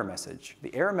application error message.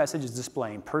 The error message is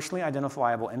displaying personally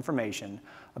identifiable information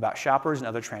about shoppers and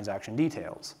other transaction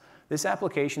details. This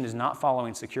application is not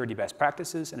following security best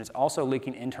practices and is also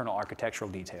leaking internal architectural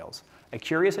details. A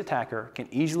curious attacker can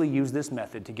easily use this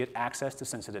method to get access to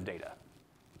sensitive data.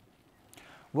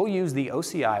 We'll use the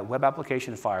OCI Web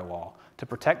Application Firewall to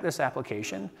protect this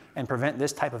application and prevent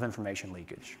this type of information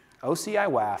leakage. OCI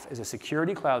WAF is a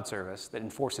security cloud service that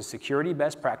enforces security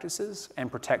best practices and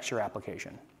protects your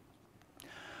application.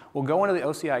 We'll go into the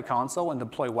OCI console and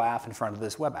deploy WAF in front of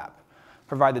this web app.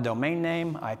 Provide the domain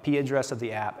name, IP address of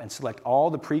the app, and select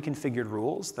all the pre-configured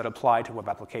rules that apply to web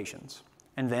applications.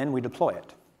 And then we deploy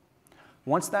it.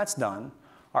 Once that's done,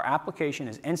 our application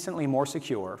is instantly more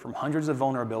secure from hundreds of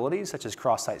vulnerabilities such as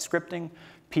cross-site scripting,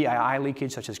 PII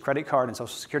leakage such as credit card and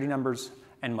social security numbers,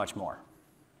 and much more.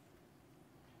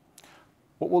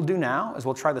 What we'll do now is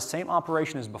we'll try the same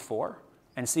operation as before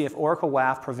and see if Oracle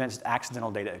WAF prevents accidental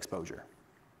data exposure.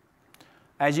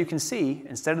 As you can see,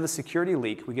 instead of the security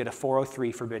leak, we get a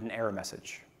 403 forbidden error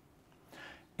message.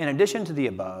 In addition to the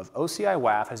above, OCI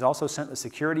WAF has also sent the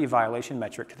security violation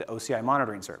metric to the OCI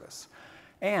monitoring service.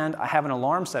 And I have an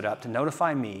alarm set up to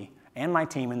notify me and my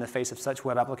team in the face of such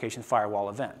web application firewall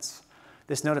events.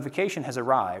 This notification has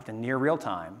arrived in near real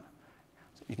time.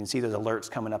 You can see those alerts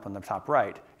coming up on the top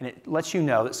right, and it lets you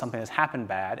know that something has happened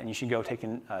bad and you should go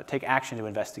take action to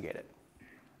investigate it.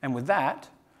 And with that,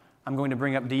 I'm going to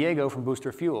bring up Diego from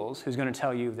Booster Fuels, who's going to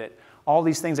tell you that all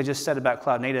these things I just said about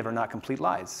cloud native are not complete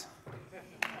lies.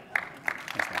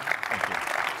 Thanks, man.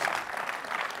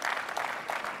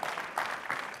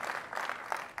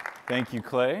 Thank you,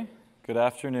 Clay. Good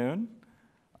afternoon.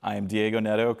 I am Diego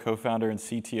Neto, co-founder and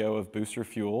CTO of Booster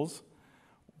Fuels,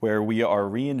 where we are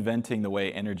reinventing the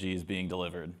way energy is being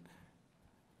delivered.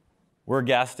 We're a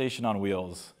gas station on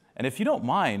wheels. And if you don't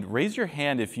mind, raise your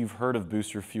hand if you've heard of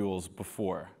Booster Fuels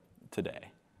before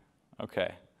today.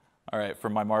 Okay. All right, for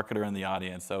my marketer in the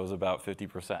audience, that was about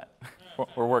 50%.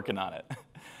 We're working on it.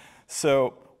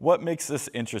 So what makes this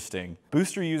interesting?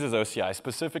 Booster uses OCI.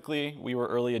 Specifically, we were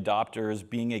early adopters.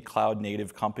 Being a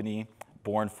cloud-native company,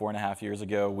 born 4.5 years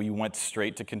ago, we went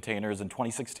straight to containers in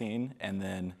 2016 and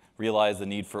then realized the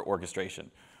need for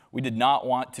orchestration. We did not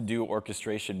want to do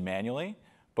orchestration manually,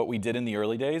 but we did in the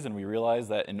early days, and we realized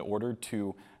that in order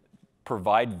to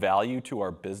provide value to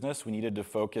our business, we needed to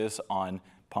focus on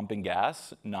pumping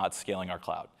gas, not scaling our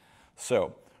cloud.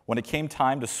 So when it came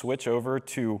time to switch over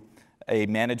to a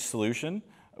managed solution,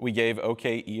 we gave OKE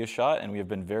a shot, and we have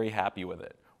been very happy with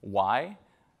it. Why?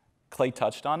 Clay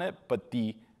touched on it, but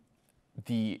the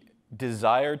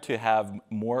desire to have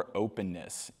more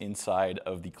openness inside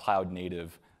of the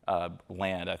cloud-native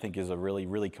land, I think, is a really,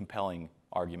 really compelling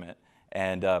argument.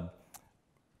 And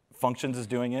Functions is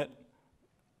doing it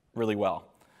really well.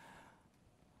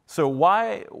 So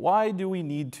why do we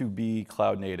need to be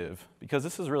cloud-native? Because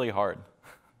this is really hard.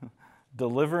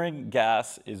 Delivering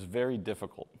gas is very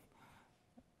difficult.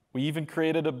 We even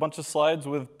created a bunch of slides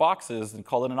with boxes and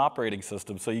called it an operating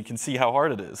system so you can see how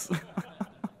hard it is.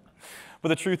 But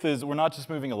the truth is, we're not just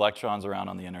moving electrons around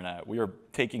on the internet. We are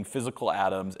taking physical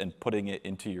atoms and putting it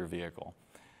into your vehicle.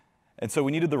 And so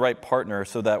we needed the right partner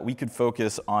so that we could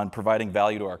focus on providing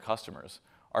value to our customers.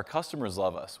 Our customers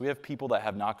love us. We have people that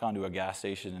have not gone to a gas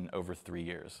station in over 3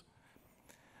 years.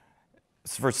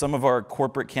 For some of our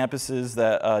corporate campuses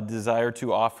that desire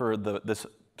to offer this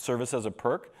service as a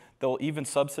perk, they'll even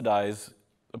subsidize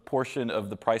a portion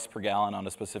of the price per gallon on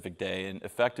a specific day, and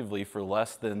effectively for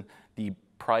less than the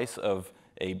price of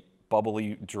a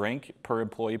bubbly drink per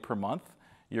employee per month,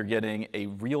 you're getting a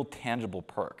real tangible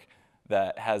perk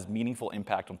that has meaningful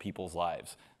impact on people's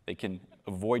lives. They can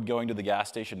avoid going to the gas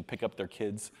station and pick up their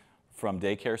kids from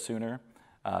daycare sooner.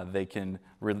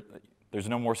 There's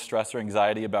no more stress or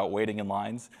anxiety about waiting in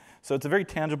lines. So it's a very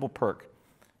tangible perk.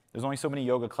 There's only so many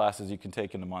yoga classes you can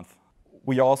take in a month.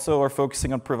 We also are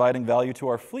focusing on providing value to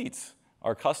our fleets.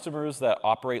 Our customers that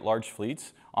operate large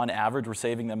fleets On average, we're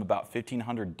saving them about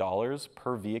 $1,500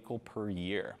 per vehicle per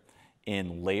year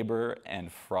in labor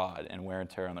and fraud and wear and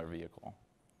tear on their vehicle.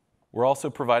 We're also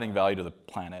providing value to the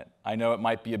planet. I know it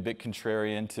might be a bit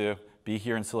contrarian to be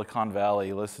here in Silicon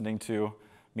Valley listening to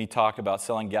me talk about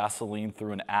selling gasoline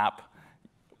through an app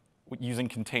using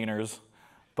containers,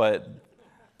 but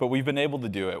we've been able to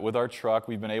do it. With our truck,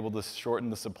 we've been able to shorten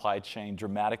the supply chain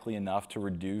dramatically enough to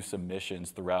reduce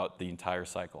emissions throughout the entire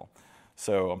cycle.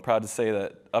 So I'm proud to say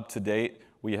that up to date,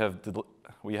 we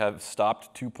have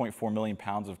stopped 2.4 million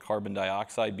pounds of carbon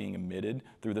dioxide being emitted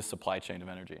through the supply chain of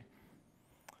energy.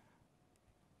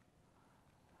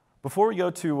 Before we go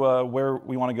to where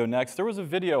we want to go next, there was a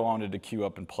video I wanted to queue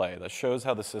up and play that shows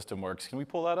how the system works. Can we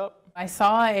pull that up? I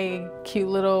saw a cute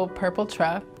little purple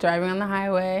truck driving on the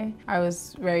highway. I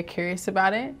was very curious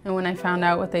about it. And when I found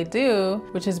out what they do,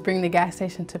 which is bring the gas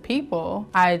station to people,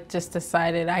 I just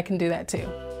decided I can do that too.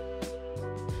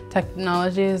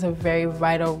 Technology is a very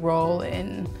vital role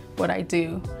in what I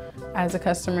do. As a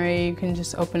customer, you can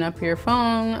just open up your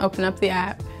phone, open up the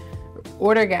app,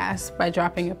 order gas by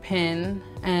dropping a PIN,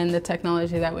 and the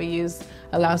technology that we use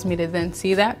allows me to then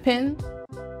see that PIN.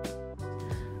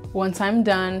 Once I'm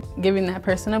done giving that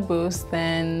person a boost,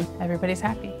 then everybody's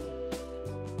happy.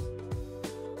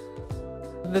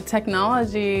 The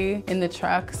technology in the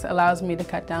trucks allows me to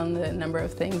cut down the number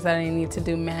of things that I need to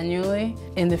do manually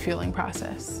in the fueling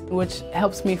process, which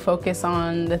helps me focus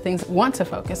on the things I want to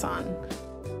focus on.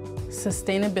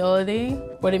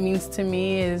 Sustainability, what it means to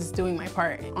me is doing my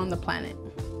part on the planet.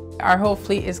 Our whole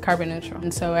fleet is carbon neutral,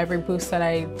 and so every boost that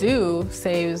I do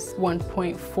saves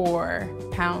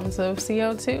 1.4 pounds of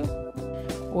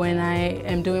CO2. When I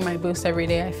am doing my boost every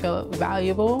day, I feel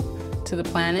valuable to the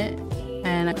planet,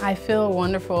 and I feel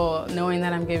wonderful knowing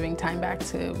that I'm giving time back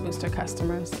to Booster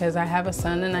customers, because I have a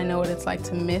son and I know what it's like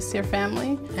to miss your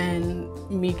family, and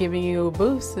me giving you a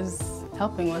boost is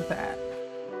helping with that.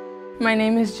 My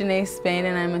name is Janae Spain,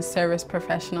 and I'm a service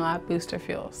professional at Booster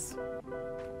Fuels.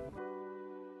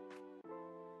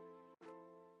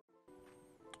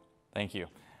 Thank you.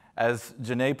 As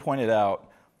Janae pointed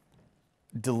out,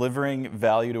 delivering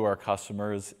value to our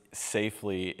customers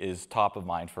safely is top of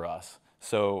mind for us.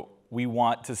 So we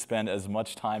want to spend as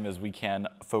much time as we can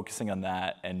focusing on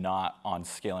that and not on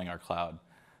scaling our cloud.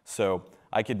 So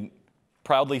I can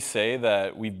proudly say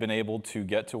that we've been able to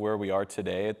get to where we are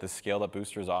today at the scale that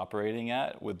Booster is operating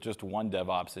at with just one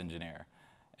DevOps engineer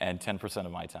and 10%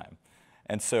 of my time.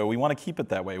 And so we want to keep it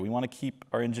that way. We want to keep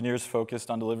our engineers focused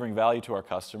on delivering value to our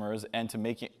customers and to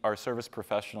making our service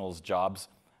professionals' jobs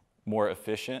more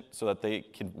efficient so that they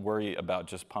can worry about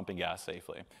just pumping gas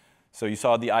safely. So you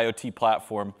saw the IoT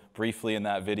platform briefly in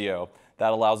that video.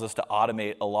 That allows us to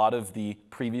automate a lot of the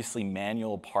previously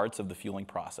manual parts of the fueling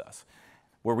process.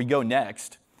 Where we go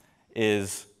next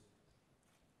is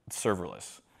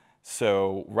serverless.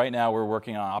 So right now we're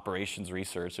working on operations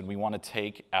research, and we want to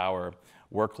take our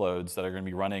workloads that are going to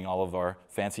be running all of our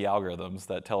fancy algorithms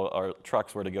that tell our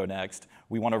trucks where to go next.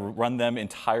 We want to run them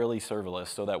entirely serverless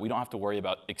so that we don't have to worry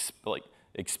about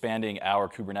expanding our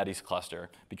Kubernetes cluster,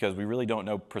 because we really don't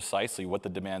know precisely what the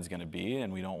demand is going to be,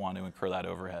 and we don't want to incur that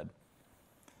overhead.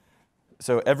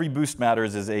 So every boost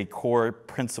matters is a core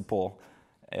principle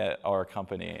at our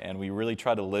company, and we really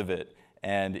try to live it.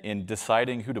 And in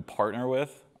deciding who to partner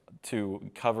with to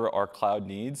cover our cloud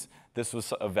needs, this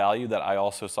was a value that I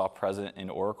also saw present in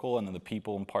Oracle and in the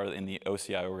people and part of in the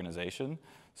OCI organization.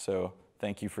 So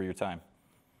thank you for your time.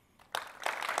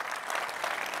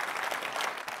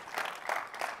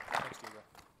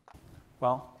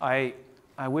 Well, I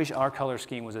wish our color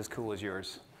scheme was as cool as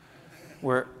yours.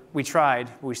 We tried,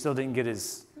 but we still didn't get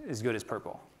as good as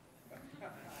purple.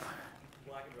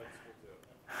 Black and red is cool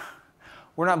too.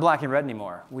 We're not black and red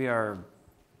anymore. We are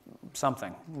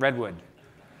something, redwood.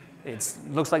 It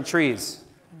looks like trees.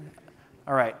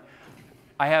 All right.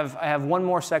 I have one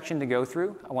more section to go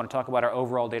through. I want to talk about our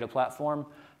overall data platform,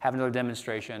 have another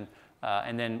demonstration,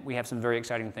 and then we have some very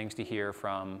exciting things to hear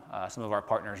from some of our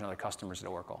partners and other customers at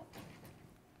Oracle.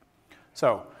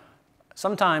 So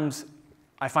sometimes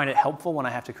I find it helpful when I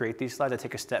have to create these slides. I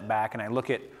take a step back and I look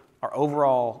at our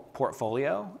overall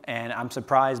portfolio, and I'm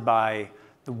surprised by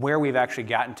where we've actually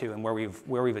gotten to and where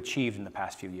we've achieved in the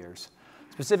past few years.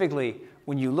 Specifically,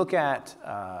 when you look at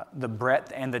the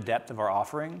breadth and the depth of our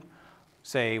offering,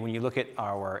 say when you look at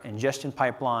our ingestion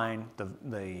pipeline,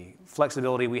 the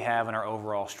flexibility we have in our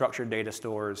overall structured data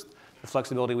stores, the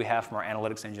flexibility we have from our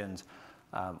analytics engines,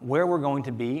 where we're going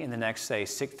to be in the next, say,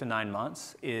 6 to 9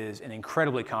 months is an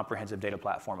incredibly comprehensive data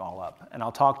platform all up. And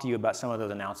I'll talk to you about some of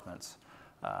those announcements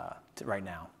right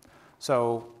now.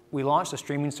 So we launched a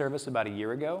streaming service about a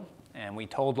year ago. And we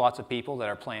told lots of people that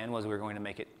our plan was we were going to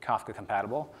make it Kafka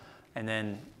compatible. And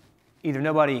then either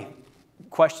nobody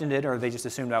questioned it or they just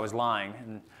assumed I was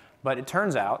lying. But it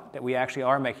turns out that we actually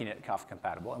are making it Kafka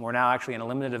compatible. And we're now actually in a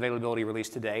limited availability release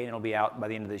today, and it'll be out by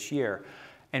the end of this year.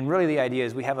 And really the idea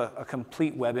is we have a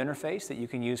complete web interface that you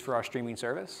can use for our streaming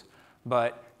service.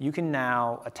 But you can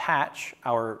now attach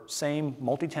our same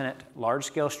multi-tenant,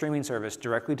 large-scale streaming service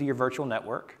directly to your virtual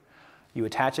network. You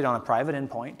attach it on a private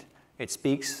endpoint. It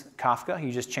speaks Kafka.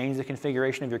 You just change the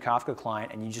configuration of your Kafka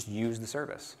client, and you just use the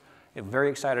service. I'm very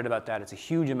excited about that. It's a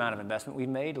huge amount of investment we've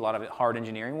made, a lot of it hard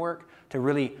engineering work, to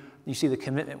really, you see the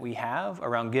commitment we have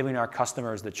around giving our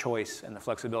customers the choice and the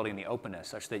flexibility and the openness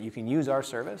such that you can use our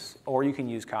service or you can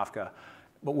use Kafka,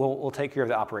 but we'll take care of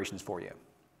the operations for you.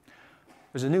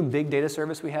 There's a new big data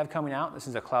service we have coming out. This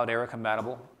is a Cloudera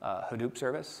compatible Hadoop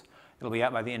service. It'll be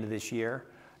out by the end of this year.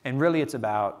 And really it's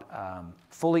about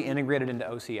fully integrated into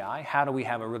OCI. How do we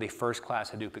have a really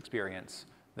first-class Hadoop experience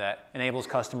that enables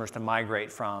customers to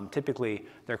migrate from typically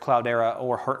their Cloudera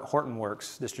or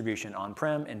Hortonworks distribution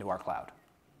on-prem into our cloud.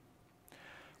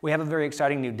 We have a very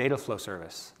exciting new data flow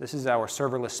service. This is our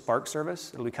serverless Spark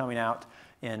service. It'll be coming out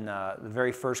in the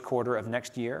very first quarter of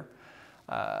next year.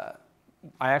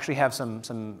 I actually have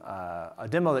a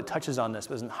demo that touches on this,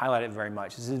 but doesn't highlight it very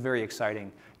much. This is very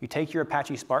exciting. You take your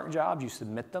Apache Spark jobs, you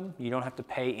submit them. You don't have to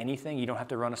pay anything. You don't have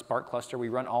to run a Spark cluster. We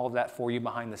run all of that for you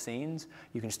behind the scenes.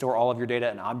 You can store all of your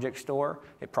data in Object Store.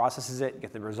 It processes it,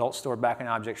 get the results stored back in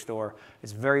Object Store.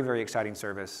 It's a very, very exciting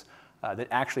service that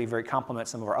actually very complements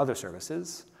some of our other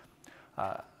services.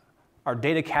 Our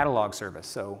data catalog service.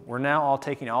 So we're now all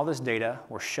taking all this data,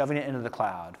 we're shoving it into the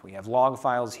cloud. We have log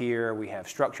files here, we have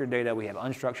structured data, we have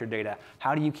unstructured data.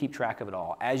 How do you keep track of it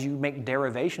all? As you make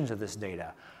derivations of this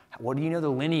data, what do you know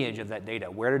the lineage of that data?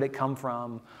 Where did it come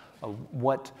from?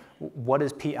 What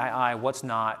is PII, what's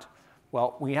not?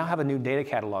 Well, we now have a new data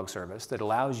catalog service that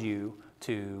allows you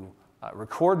to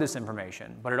record this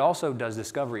information, but it also does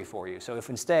discovery for you. So if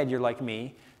instead you're like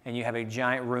me, and you have a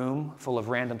giant room full of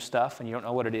random stuff and you don't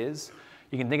know what it is,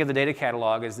 you can think of the data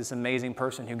catalog as this amazing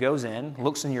person who goes in,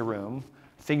 looks in your room,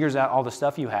 figures out all the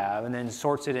stuff you have, and then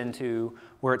sorts it into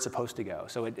where it's supposed to go.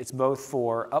 So it's both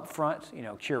for upfront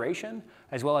curation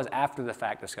as well as after the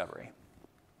fact discovery.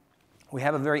 We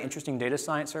have a very interesting data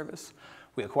science service.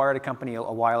 We acquired a company a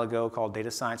while ago called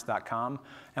datascience.com,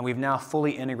 and we've now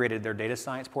fully integrated their data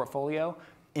science portfolio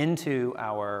into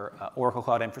our Oracle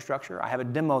Cloud Infrastructure. I have a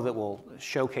demo that will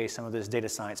showcase some of this data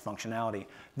science functionality.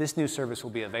 This new service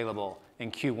will be available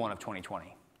in Q1 of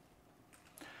 2020.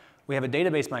 We have a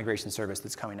database migration service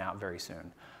that's coming out very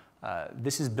soon.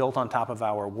 This is built on top of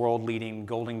our world-leading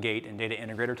Golden Gate and data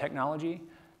integrator technology.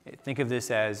 Think of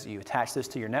this as you attach this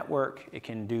to your network. It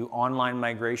can do online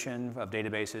migration of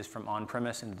databases from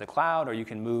on-premise into the cloud, or you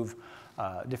can move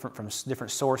from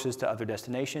different sources to other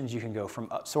destinations. You can go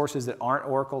from sources that aren't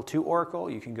Oracle to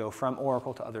Oracle. You can go from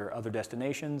Oracle to other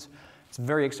destinations. It's a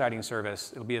very exciting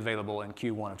service. It'll be available in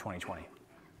Q1 of 2020.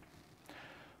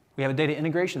 We have a data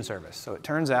integration service. So it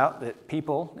turns out that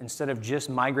people, instead of just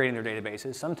migrating their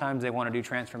databases, sometimes they want to do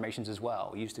transformations as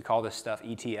well. We used to call this stuff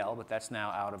ETL, but that's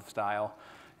now out of style,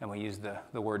 and we use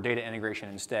the word data integration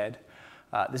instead.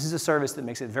 This is a service that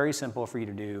makes it very simple for you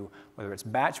to do, whether it's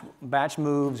batch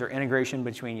moves or integration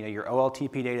between your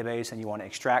OLTP database and you want to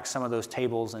extract some of those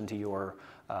tables into your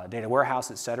data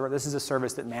warehouse, et cetera. This is a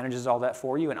service that manages all that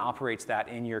for you and operates that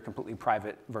in your completely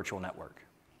private virtual network.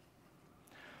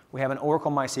 We have an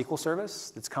Oracle MySQL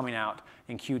service that's coming out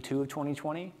in Q2 of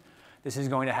 2020. This is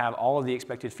going to have all of the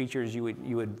expected features you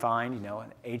would find,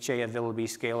 HA availability,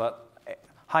 scale up,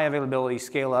 high availability,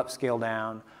 scale up, scale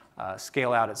down,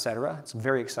 scale out, et cetera. It's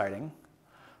very exciting.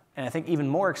 And I think even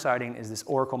more exciting is this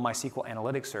Oracle MySQL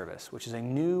Analytics service, which is a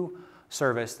new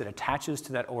service that attaches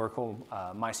to that Oracle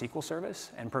MySQL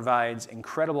service and provides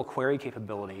incredible query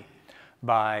capability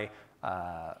by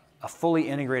a fully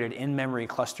integrated in-memory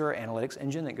cluster analytics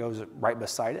engine that goes right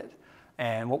beside it.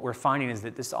 And what we're finding is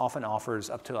that this often offers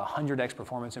up to 100x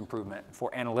performance improvement for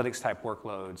analytics type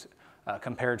workloads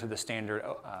compared to the standard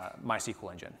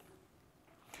MySQL engine.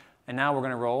 And now we're going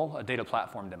to roll a data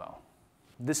platform demo.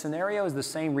 This scenario is the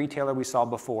same retailer we saw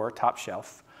before, Top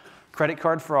Shelf. Credit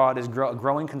card fraud is a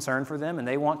growing concern for them, and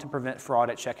they want to prevent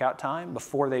fraud at checkout time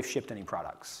before they've shipped any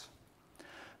products.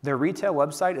 Their retail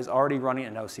website is already running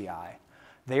an OCI.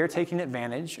 They are taking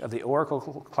advantage of the Oracle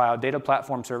Cloud Data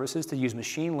Platform services to use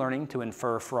machine learning to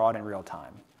infer fraud in real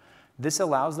time. This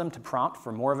allows them to prompt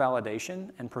for more validation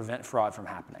and prevent fraud from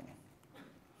happening.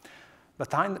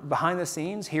 Behind the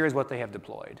scenes, here's what they have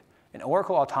deployed. An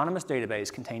Oracle Autonomous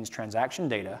Database contains transaction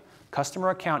data,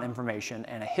 customer account information,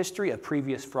 and a history of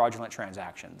previous fraudulent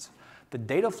transactions. The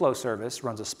data flow service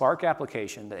runs a Spark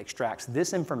application that extracts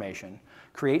this information,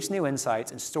 creates new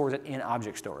insights, and stores it in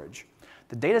object storage.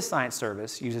 The data science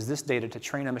service uses this data to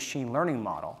train a machine learning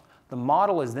model. The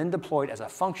model is then deployed as a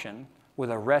function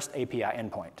with a REST API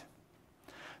endpoint.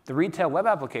 The retail web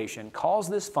application calls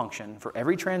this function for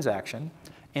every transaction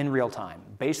in real time.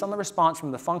 Based on the response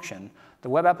from the function, the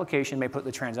web application may put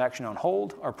the transaction on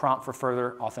hold or prompt for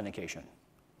further authentication.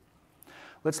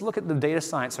 Let's look at the data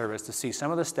science service to see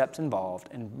some of the steps involved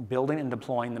in building and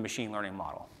deploying the machine learning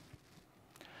model.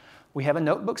 We have a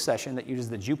notebook session that uses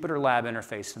the Jupyter Lab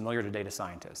interface familiar to data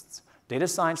scientists. Data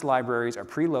science libraries are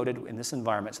preloaded in this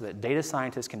environment so that data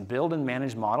scientists can build and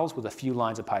manage models with a few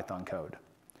lines of Python code.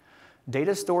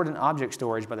 Data stored in object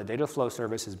storage by the data flow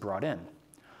service is brought in.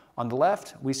 On the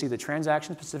left, we see the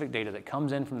transaction-specific data that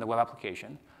comes in from the web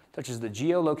application, such as the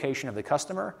geolocation of the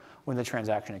customer when the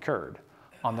transaction occurred.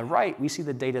 On the right, we see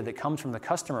the data that comes from the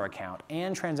customer account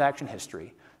and transaction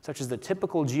history, such as the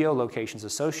typical geolocations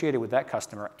associated with that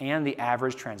customer and the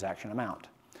average transaction amount.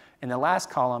 In the last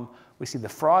column, we see the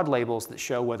fraud labels that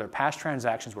show whether past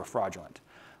transactions were fraudulent.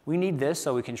 We need this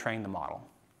so we can train the model.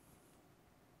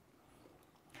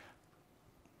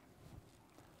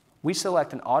 We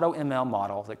select an AutoML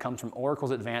model that comes from Oracle's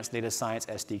Advanced Data Science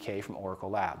SDK from Oracle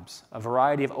Labs. A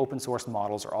variety of open source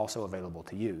models are also available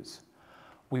to use.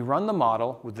 We run the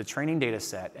model with the training data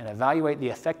set and evaluate the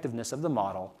effectiveness of the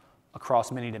model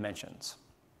across many dimensions.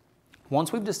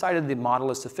 Once we've decided the model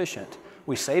is sufficient,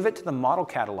 we save it to the model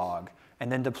catalog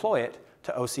and then deploy it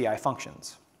to OCI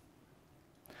functions.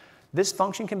 This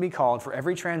function can be called for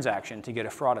every transaction to get a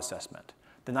fraud assessment.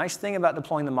 The nice thing about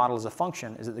deploying the model as a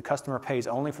function is that the customer pays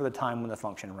only for the time when the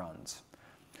function runs.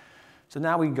 So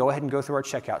now we go ahead and go through our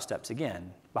checkout steps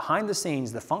again. Behind the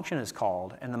scenes, the function is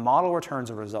called and the model returns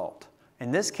a result.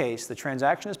 In this case, the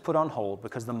transaction is put on hold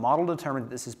because the model determined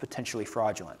that this is potentially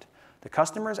fraudulent. The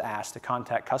customer is asked to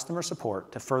contact customer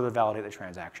support to further validate the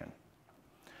transaction.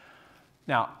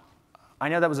 Now, I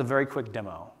know that was a very quick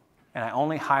demo, and I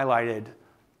only highlighted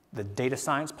the data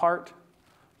science part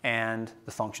and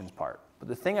the functions part. But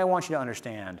the thing I want you to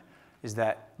understand is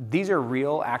that these are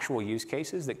real, actual use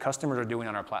cases that customers are doing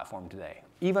on our platform today.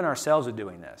 Even ourselves are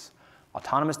doing this.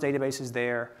 Autonomous database is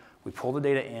there. We pull the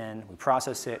data in, we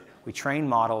process it, we train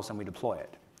models, and we deploy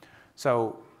it.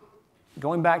 So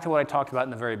going back to what I talked about in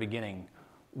the very beginning,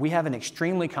 we have an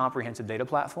extremely comprehensive data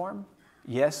platform.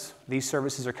 Yes, these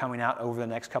services are coming out over the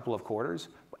next couple of quarters.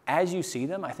 As you see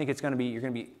them, I think you're going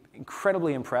to be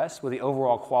incredibly impressed with the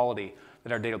overall quality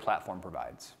that our data platform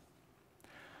provides.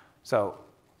 So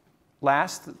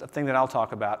last thing that I'll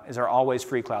talk about is our always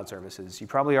free cloud services. You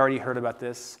probably already heard about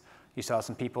this. You saw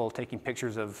some people taking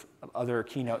pictures of other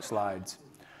keynote slides.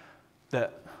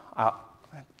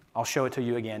 I'll show it to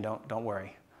you again, don't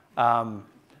worry.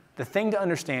 The thing to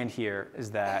understand here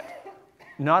is that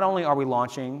not only are we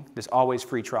launching this always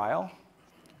free trial,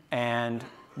 and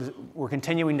we're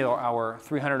continuing to our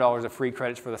 $300 of free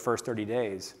credits for the first 30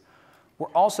 days,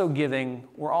 we're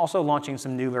also launching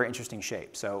some new, very interesting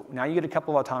shapes. So now you get a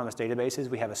couple of autonomous databases.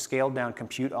 We have a scaled down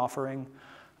compute offering.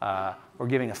 We're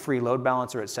giving a free load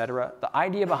balancer, et cetera. The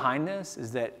idea behind this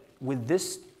is that with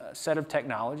this set of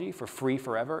technology for free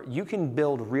forever, you can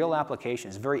build real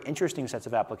applications, very interesting sets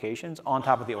of applications on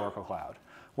top of the Oracle Cloud.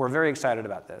 We're very excited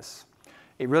about this.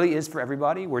 It really is for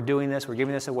everybody. We're doing this. We're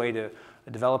giving this away to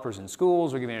developers in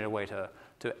schools. We're giving it away to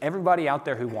everybody out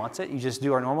there who wants it. You just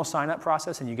do our normal sign-up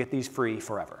process, and you get these free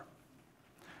forever.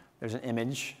 There's an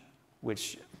image,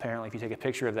 which apparently if you take a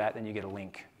picture of that, then you get a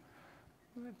link.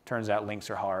 It turns out links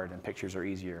are hard and pictures are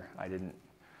easier. I'm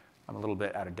a little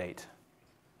bit out of date.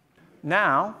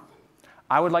 Now,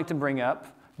 I would like to bring up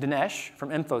Dinesh from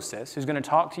Infosys, who's going to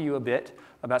talk to you a bit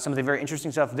about some of the very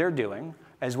interesting stuff they're doing,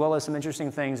 as well as some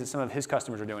interesting things that some of his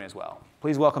customers are doing as well.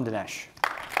 Please welcome Dinesh.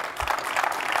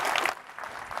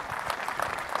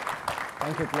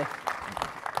 Thank you, Clay.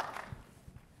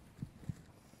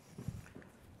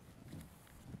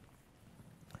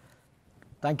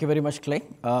 Thank you very much, Clay.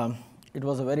 It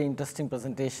was a very interesting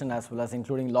presentation, as well as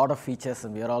including a lot of features,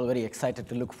 and we are all very excited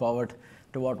to look forward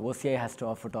to what OCI has to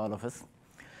offer to all of us.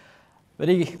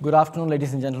 Very good afternoon,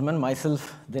 ladies and gentlemen.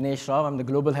 Myself, Dinesh Rao. I'm the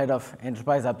Global Head of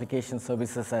Enterprise Application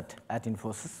Services at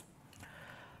Infosys.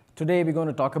 Today, we're going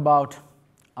to talk about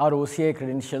our OCI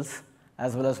credentials,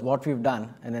 as well as what we've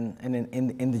done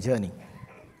in the journey.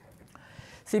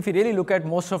 See, if you really look at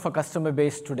most of our customer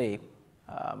base today,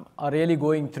 are really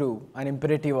going through an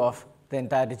imperative of the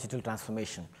entire digital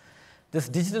transformation. This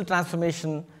digital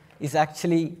transformation is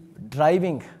actually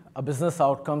driving a business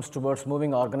outcomes towards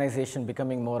moving organization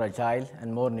becoming more agile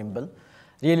and more nimble,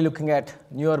 really looking at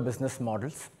newer business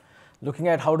models. looking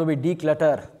at how do we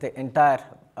declutter the entire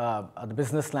the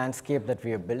business landscape that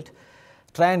we have built,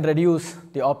 try and reduce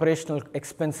the operational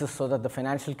expenses so that the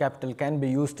financial capital can be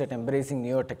used at embracing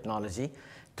newer technology,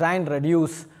 try and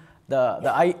reduce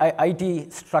the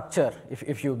IT structure,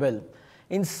 if you will.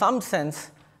 In some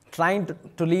sense, trying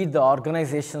to lead the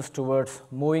organizations towards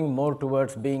moving more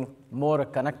towards being more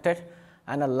connected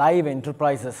and alive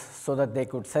enterprises so that they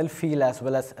could self-heal as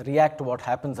well as react to what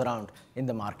happens around in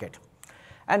the market.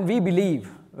 And we believe,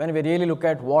 when we really look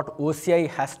at what OCI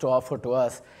has to offer to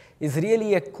us, is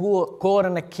really a core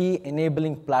and a key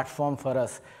enabling platform for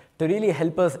us to really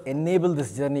help us enable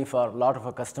this journey for a lot of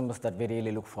our customers that we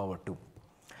really look forward to.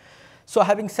 So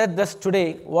having said this,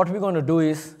 today, what we're going to do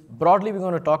is, broadly, we're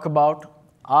going to talk about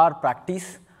our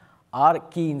practice, our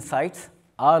key insights,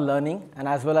 our learning, and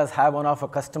as well as have one of our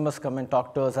customers come and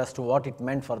talk to us as to what it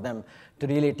meant for them to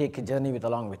really take a journey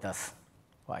along with us,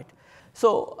 right?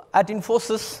 So at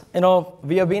Infosys,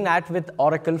 we have been with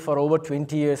Oracle for over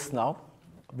 20 years now.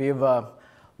 We've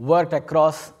worked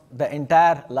across the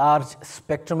entire large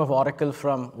spectrum of Oracle,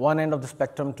 from one end of the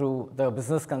spectrum to the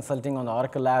business consulting on the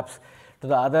Oracle Labs, to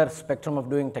the other spectrum of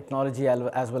doing technology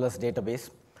as well as database.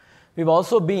 We've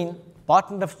also been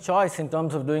partner of choice in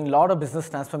terms of doing a lot of business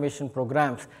transformation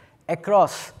programs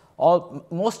across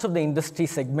most of the industry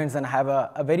segments and have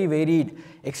a very varied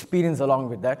experience along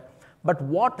with that. But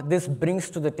what this brings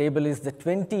to the table is the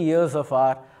 20 years of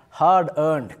our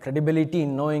hard-earned credibility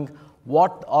in knowing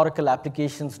what Oracle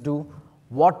applications do,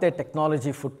 what their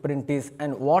technology footprint is,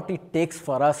 and what it takes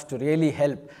for us to really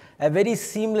help a very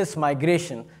seamless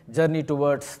migration journey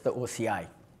towards the OCI,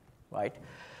 right?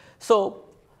 So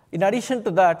in addition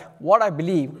to that, what I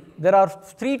believe, there are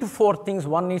 3 to 4 things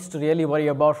one needs to really worry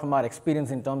about from our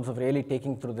experience in terms of really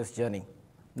taking through this journey.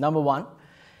 Number one,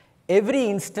 every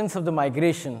instance of the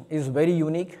migration is very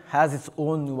unique, has its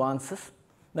own nuances.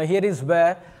 Now here is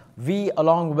where we,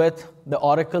 along with the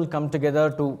Oracle, come together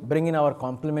to bring in our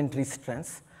complementary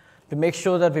strengths to make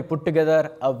sure that we put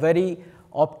together a very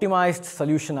optimized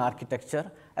solution architecture,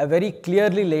 a very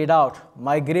clearly laid out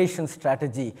migration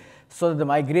strategy so that the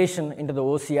migration into the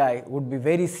OCI would be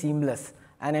very seamless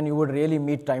and then you would really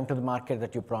meet time to the market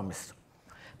that you promised.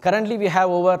 Currently, we have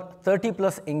over 30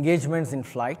 plus engagements in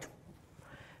flight.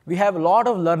 We have a lot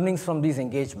of learnings from these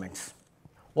engagements.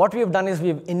 What we have done is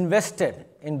we've invested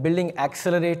in building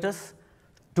accelerators,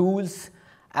 tools,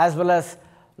 as well as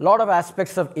a lot of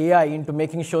aspects of AI into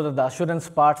making sure that the assurance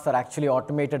parts are actually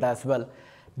automated as well.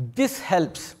 This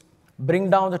helps bring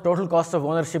down the total cost of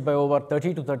ownership by over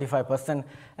 30 to 35%,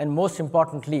 and most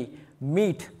importantly,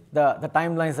 meet the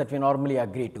timelines that we normally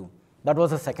agree to. That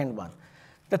was the second one.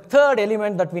 The third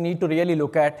element that we need to really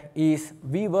look at is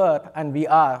we were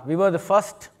the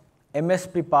first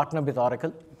MSP partner with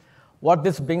Oracle. What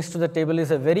this brings to the table is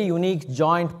a very unique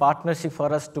joint partnership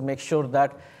for us to make sure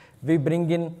that we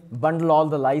bundle all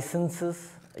the licenses,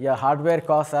 your hardware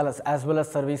costs, as well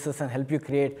as services, and help you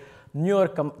create newer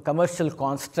commercial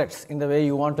constructs in the way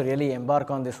you want to really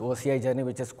embark on this OCI journey,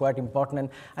 which is quite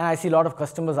important. And I see a lot of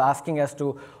customers asking as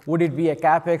to, would it be a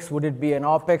CapEx, would it be an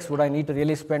OpEx, would I need to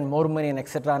really spend more money, and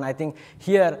etc. And I think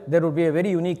here there would be a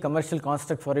very unique commercial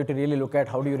construct for you to really look at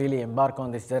how do you really embark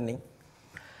on this journey.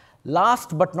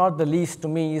 Last but not the least to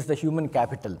me is the human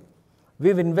capital.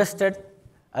 We've invested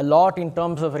a lot in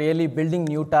terms of really building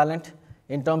new talent,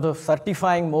 in terms of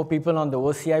certifying more people on the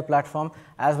OCI platform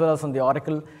as well as on the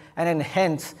Oracle. And then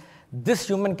hence, this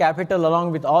human capital,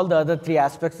 along with all the other 3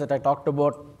 aspects that I talked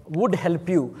about, would help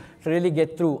you to really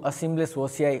get through a seamless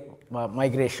OCI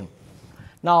migration.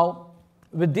 Now,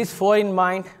 with these 4 in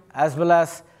mind, as well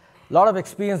as a lot of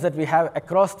experience that we have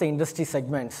across the industry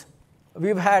segments,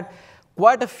 we've had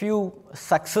quite a few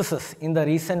successes in the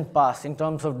recent past in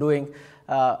terms of doing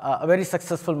a very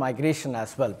successful migration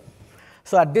as well.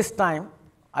 So at this time,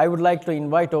 I would like to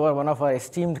invite over one of our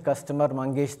esteemed customer,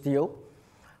 Mangesh Theo,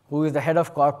 who is the head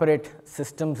of corporate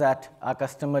systems at our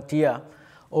customer TIA,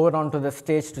 over onto the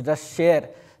stage to just share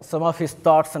some of his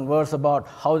thoughts and words about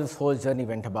how this whole journey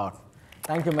went about.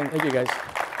 Thank you, Mangesh. Thank you, guys.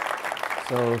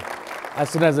 So as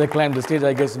soon as I climbed the stage,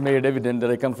 I guess it made it evident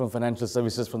that I come from financial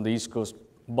services from the East Coast,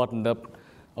 buttoned up.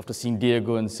 After seeing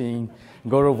Diego and seeing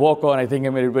Gaurav walk on, I think I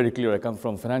made it very clear. I come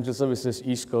from financial services,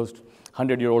 East Coast,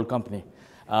 100-year-old company.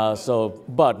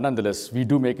 But nonetheless, we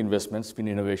do make investments in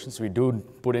innovations. We do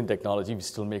put in technology. We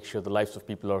still make sure the lives of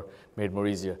people are made more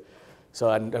easier. So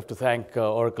I have to thank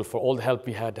Oracle for all the help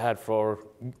we had for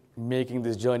making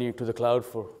this journey to the cloud,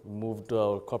 for moved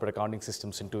our corporate accounting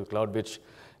systems into the cloud, which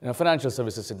in a financial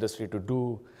services industry to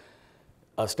do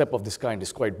a step of this kind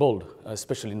is quite bold,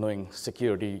 especially knowing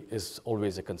security is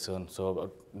always a concern.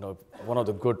 So one of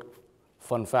the good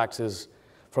fun facts is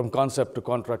from concept to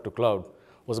contract to cloud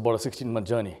was about a 16-month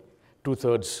journey.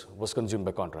 2/3 was consumed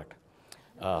by contract.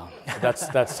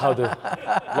 That's how the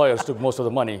lawyers took most of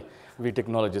the money. We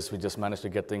technologists, we just managed to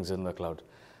get things in the cloud.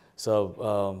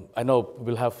 So I know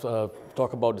we'll have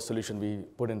talk about the solution we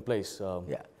put in place.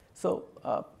 Yeah. So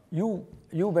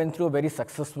you went through a very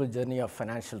successful journey of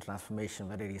financial transformation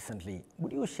very recently.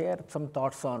 Would you share some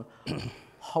thoughts on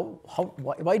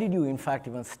why did you in fact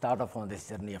even start off on this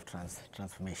journey of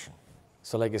transformation?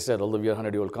 So like I said, although we are a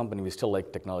 100-year-old company, we still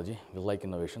like technology, we like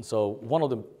innovation. So one of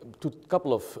the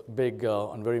couple of big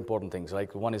and very important things,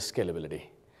 like one is scalability.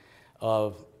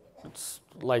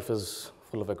 Life is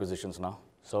full of acquisitions now.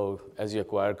 So as you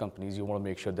acquire companies, you want to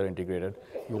make sure they're integrated.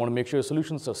 You want to make sure your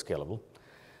solutions are scalable.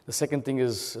 The second thing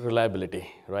is reliability,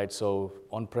 right? So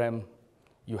on-prem,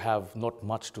 you have not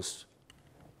much to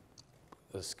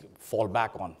fall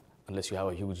back on unless you have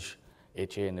a huge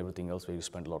HA and everything else where you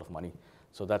spend a lot of money.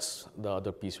 So that's the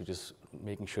other piece, which is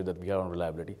making sure that we are on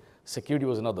reliability. Security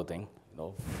was another thing,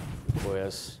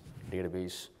 OS,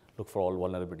 database, look for all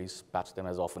vulnerabilities, patch them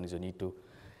as often as you need to.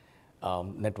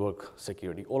 Network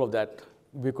security, all of that,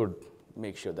 we could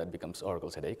make sure that becomes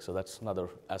Oracle's headache. So that's another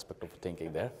aspect of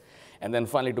thinking there. And then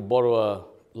finally, to borrow a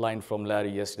line from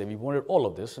Larry yesterday, we wanted all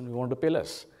of this and we wanted to pay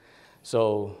less.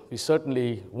 So we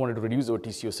certainly wanted to reduce our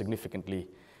TCO significantly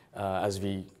as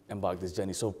we embark this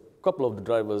journey. So a couple of the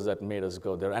drivers that made us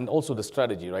go there, and also the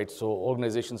strategy, right? So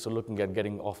organizations are looking at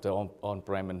getting off their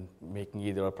on-prem and making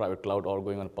either a private cloud or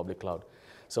going on a public cloud.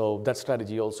 So that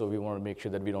strategy also, we want to make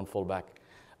sure that we don't fall back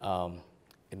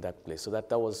in that place. So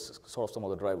that was sort of some of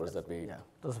the drivers that we... Yeah,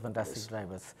 those are fantastic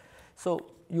drivers. So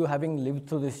you having lived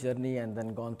through this journey and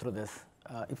then gone through this,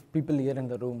 if people here in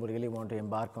the room really want to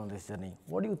embark on this journey,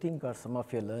 what do you think are some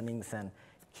of your learnings and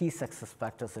key success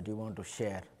factors that you want to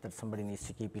share that somebody needs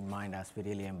to keep in mind as we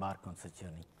really embark on such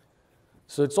journey?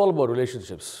 So it's all about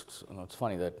relationships. It's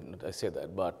funny that I say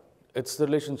that, but it's the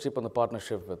relationship and the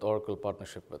partnership with Oracle,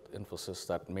 partnership with Infosys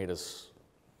that made us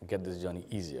get this journey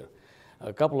easier.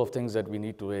 A couple of things that we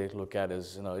need to look at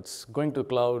is, it's going to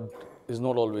cloud is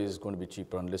not always going to be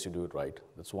cheaper unless you do it right.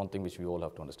 That's one thing which we all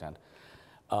have to understand.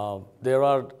 There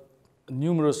are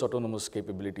numerous autonomous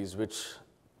capabilities which,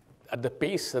 at the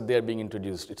pace that they're being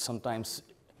introduced, it's sometimes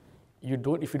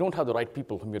if you don't have the right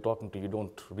people whom you're talking to, you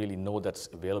don't really know that's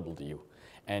available to you,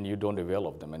 and you don't avail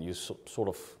of them, and you sort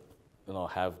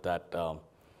of have that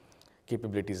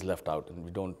capabilities left out, and we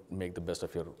don't make the best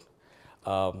of your.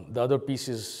 The other piece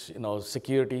is,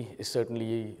 security is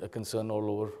certainly a concern all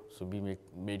over. So we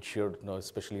made sure,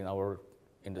 especially in our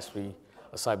industry,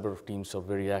 cyber teams are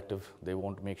very active. They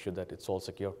want to make sure that it's all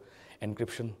secure.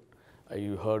 Encryption,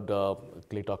 you heard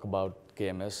Clay talk about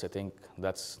KMS. I think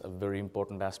that's a very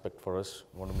important aspect for us.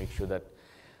 We want to make sure that,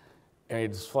 and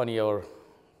it's funny, the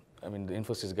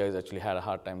Infosys guys actually had a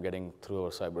hard time getting through our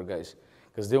cyber guys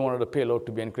because they wanted a payload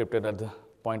to be encrypted at the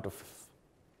point of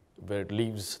where it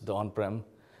leaves the on-prem,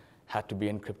 had to be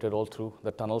encrypted all through.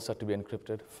 The tunnels had to be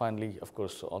encrypted. Finally, of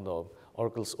course, on the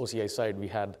Oracle's OCI side, we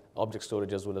had object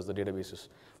storage as well as the databases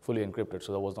fully encrypted,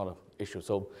 so that was not an issue.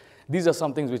 So these are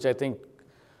some things which I think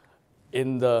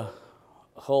in the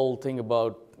whole thing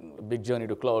about big journey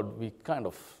to cloud, we kind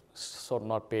of sort of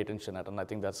not pay attention at, and I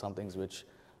think that's some things which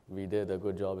we did a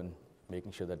good job in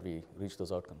making sure that we reach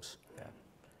those outcomes. Yeah.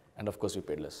 And of course, we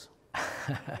paid less.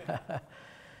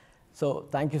 So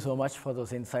thank you so much for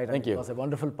those insights. Thank you. It was a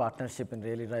wonderful partnership and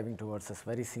really driving towards us,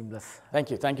 very seamless.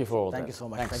 Thank you. Thank you for all that. Thank you so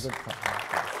much. Thanks.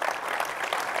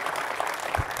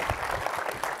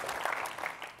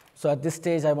 So at this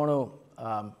stage, I want to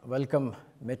welcome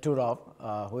Mettu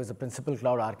Rao, who is a principal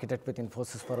cloud architect with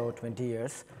Infosys for over 20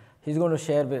 years. He's going to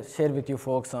share with you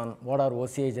folks on what our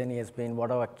OCI journey has been,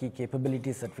 what are our key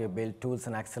capabilities that we have built, tools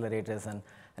and accelerators, and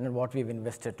then what we've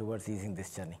invested towards easing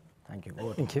this journey. Thank you.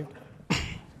 Thank you.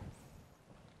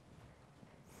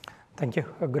 Thank you.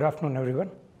 Good afternoon, everyone.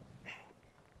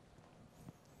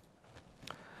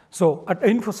 So at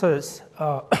Infosys,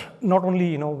 not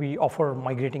only we offer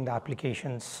migrating the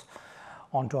applications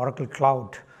onto Oracle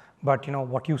Cloud, but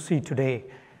what you see today,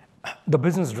 the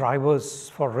business drivers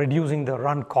for reducing the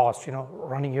run cost,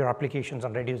 running your applications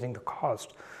and reducing the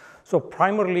cost. So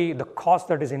primarily, the cost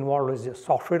that is involved is the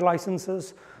software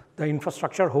licenses, the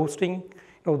infrastructure hosting.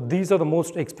 These are the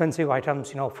most expensive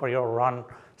items, for your run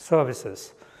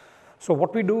services. So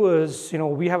what we do is,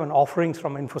 we have an offerings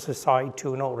from Infosys side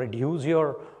to, reduce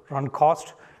your run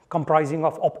cost, comprising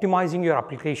of optimizing your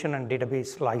application and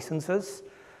database licenses.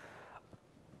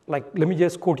 Like, let me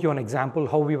just quote you an example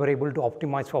how we were able to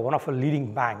optimize for one of a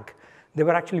leading bank. They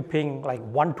were actually paying like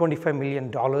 $125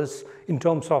 million in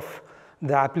terms of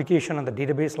the application and the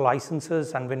database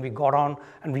licenses, and when we got on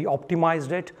and we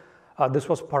optimized it, this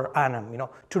was per annum.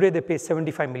 Today they pay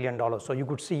 $75 million. So you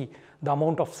could see the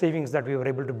amount of savings that we were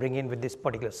able to bring in with this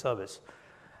particular service.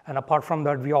 And apart from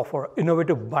that, we offer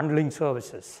innovative bundling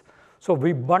services. So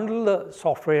we bundle the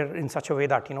software in such a way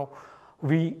that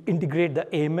we integrate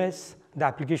the AMS, the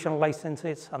application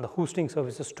licenses, and the hosting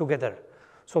services together.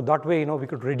 So that way, we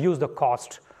could reduce the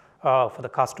cost for the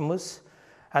customers.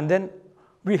 And then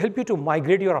we help you to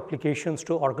migrate your applications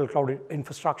to Oracle Cloud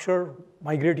Infrastructure,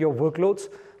 migrate your workloads.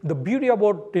 The beauty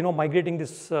about migrating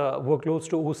these workloads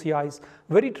to OCI is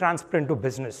very transparent to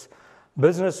business.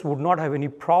 Business would not have any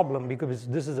problem because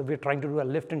we're trying to do a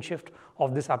lift and shift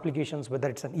of these applications, whether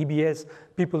it's an EBS,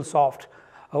 PeopleSoft,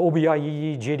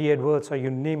 OBIEE, JD Edwards, or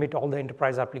you name it, all the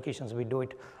enterprise applications, we do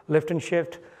it lift and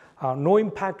shift. No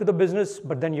impact to the business,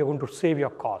 but then you're going to save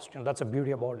your cost. That's the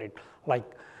beauty about it. Like,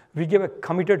 we give a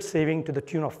committed saving to the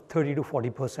tune of 30 to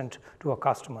 40% to our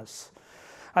customers.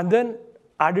 And then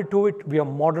added to it, we are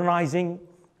modernizing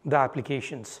the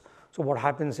applications. So what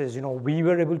happens is, we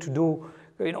were able to do,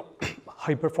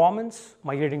 high performance,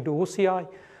 migrating to OCI.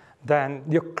 Then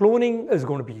your cloning is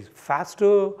going to be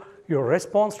faster. Your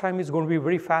response time is going to be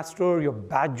very faster. Your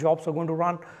batch jobs are going to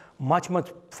run much, much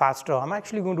faster. I'm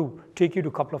actually going to take you to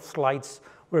a couple of slides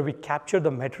where we capture the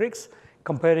metrics,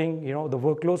 comparing the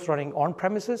workloads running on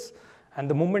premises and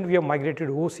the moment we have migrated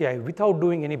to OCI without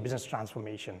doing any business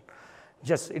transformation.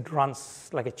 Just it runs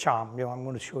like a charm. I'm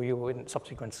going to show you in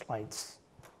subsequent slides.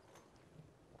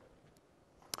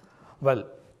 Well,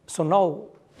 so now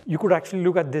you could actually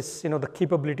look at this, the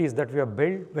capabilities that we have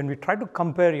built. When we try to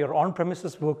compare your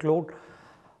on-premises workload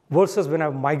versus when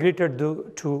I've migrated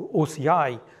to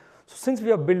OCI, so since we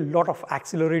have built a lot of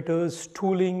accelerators,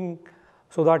 tooling,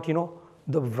 so that,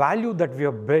 the value that we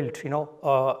have built,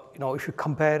 if you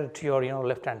compare it to your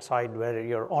left-hand side where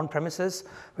you're on premises,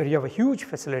 where you have a huge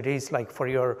facilities like for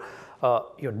your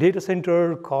data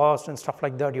center cost and stuff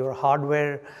like that, your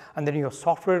hardware, and then your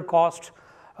software cost,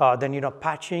 then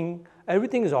patching,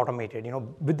 everything is automated.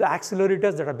 With the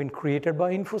accelerators that have been created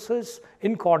by Infosys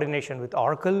in coordination with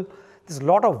Oracle, there's a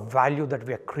lot of value that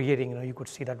we are creating. You could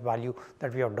see that value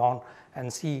that we have done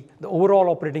and see the overall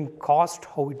operating cost,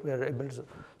 how we are able to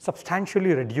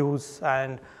substantially reduce.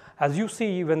 And as you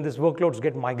see, when these workloads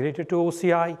get migrated to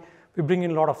OCI, we bring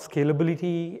in a lot of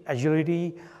scalability,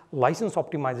 agility, license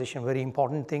optimization, very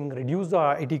important thing, reduce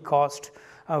the IT cost,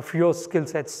 fewer skill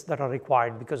sets that are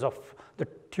required because of the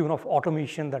tune of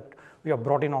automation that we have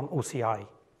brought in on OCI.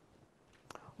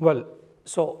 Well,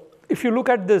 so if you look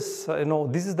at this,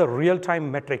 this is the real-time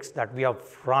metrics that we have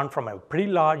run from a pretty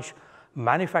large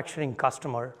manufacturing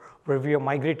customer where we have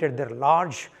migrated their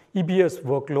large EBS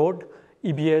workload,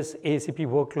 EBS ASAP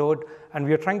workload, and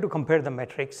we are trying to compare the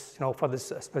metrics, for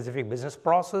this specific business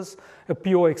process, a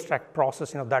PO extract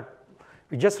process, that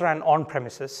we just ran on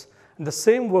premises. And the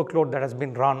same workload that has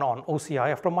been run on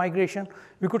OCI after migration,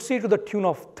 we could see to the tune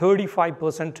of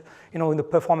 35%, in the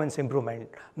performance improvement.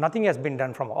 Nothing has been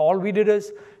done from all we did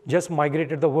is just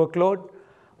migrated the workload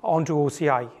onto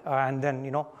OCI, and then,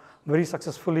 very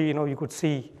successfully, you could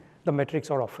see the metrics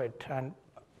out of it and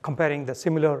comparing the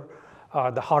similar,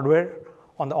 the hardware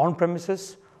on the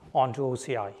on-premises onto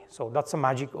OCI. So that's the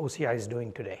magic OCI is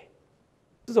doing today.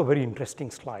 This is a very interesting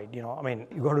slide. You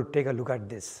got to take a look at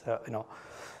this.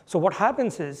 So what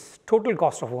happens is total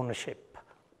cost of ownership.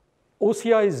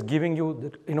 OCI is giving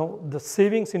you the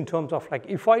savings in terms of like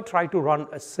if I try to run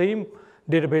a same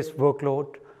database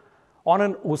workload on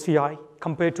an OCI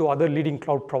compared to other leading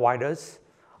cloud providers,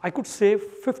 I could save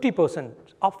 50%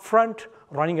 upfront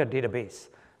running a database.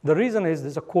 The reason is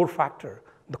there's a core factor.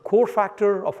 The core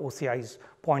factor of OCI is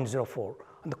 0.04.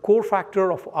 And the core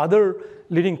factor of other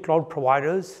leading cloud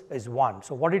providers is 1.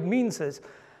 So what it means is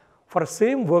for a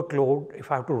same workload,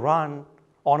 if I have to run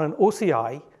on an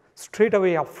OCI, straight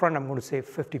away upfront, I'm going to save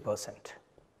 50%.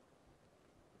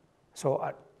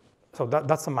 So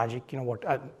that's the magic.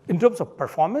 In terms of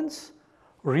performance,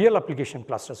 real application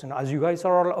clusters, as you guys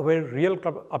are all aware, real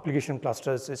application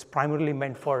clusters is primarily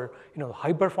meant for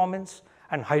high performance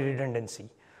and high redundancy.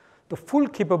 The full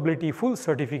capability, full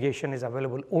certification is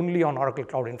available only on Oracle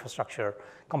Cloud Infrastructure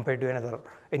compared to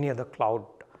any other cloud.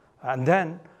 And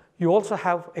then you also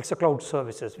have ExaCloud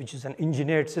Services, which is an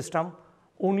engineered system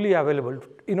only available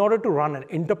in order to run an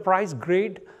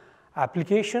enterprise-grade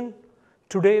application.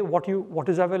 Today, what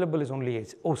is available is only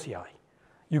OCI.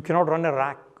 You cannot run a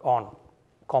rack on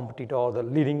competitor or the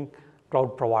leading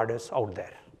cloud providers out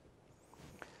there.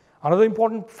 Another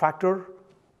important factor,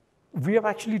 we have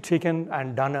actually taken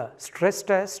and done a stress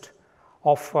test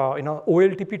of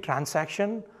OLTP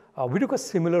transaction. We took a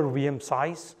similar VM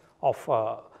size of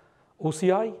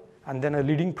OCI, and then a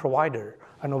leading provider.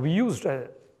 And we used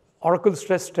Oracle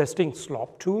stress testing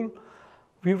slop tool.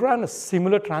 We ran a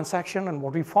similar transaction, and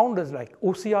what we found is like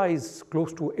OCI is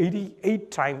close to 88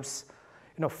 times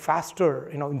faster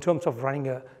in terms of running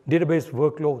a database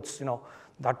workloads.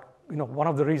 That one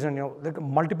of the reasons, there are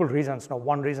multiple reasons.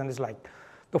 One reason is like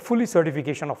the fully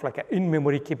certification of like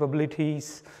in-memory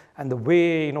capabilities and the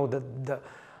way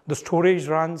the storage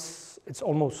runs. It's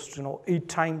almost 8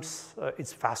 times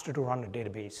it's faster to run a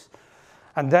database,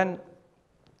 and then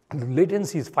the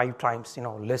latency is 5 times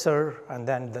lesser, and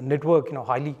then the network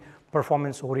highly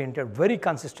performance oriented, very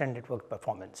consistent network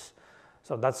performance.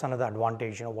 So that's another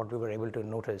advantage what we were able to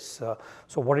notice.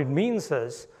 So what it means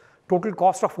is total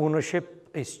cost of ownership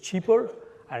is cheaper,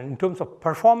 and in terms of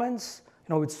performance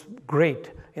it's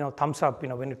great. Thumbs up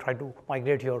when you try to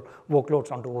migrate your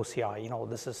workloads onto OCI.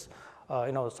 This is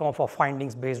some of our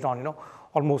findings based on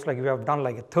almost like we have done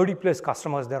like 30 plus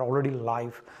customers. They're already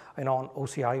live on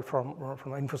OCI from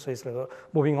Infosys,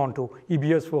 moving on to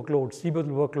EBS workload, CBOL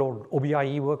workload,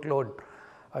 OBIE workload,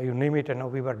 you name it.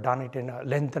 We were done it in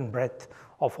length and breadth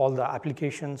of all the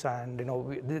applications, and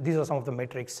these are some of the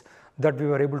metrics that we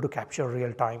were able to capture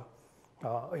real time,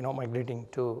 migrating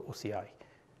to OCI.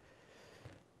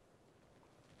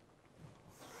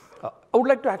 I would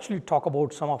like to actually talk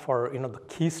about some of our, the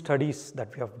key studies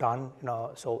that we have done.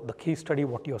 So the case study,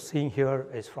 what you're seeing here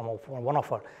is from one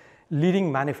of our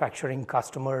leading manufacturing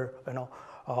customer,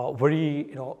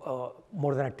 very,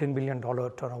 more than a $10 billion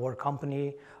turnover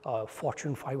company,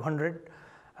 Fortune 500,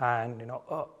 and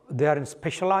they are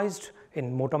specialized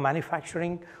in motor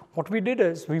manufacturing. What we did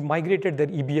is we migrated their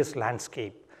EBS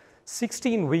landscape.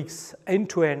 16 weeks end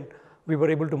to end, we were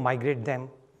able to migrate them.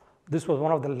 This was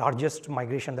one of the largest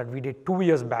migration that we did 2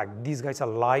 years back. These guys are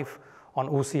live on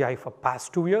OCI for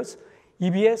past 2 years.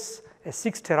 EBS, a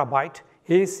 6 terabyte,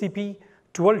 ASCP,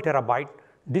 12 terabyte,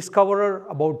 Discoverer,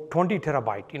 about 20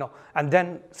 terabyte, and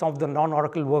then some of the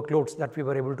non-Oracle workloads that we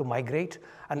were able to migrate.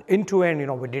 And end to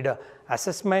end, we did an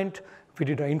assessment, we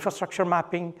did an infrastructure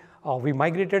mapping, we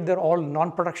migrated their all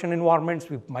non-production environments,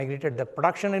 we migrated the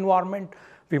production environment,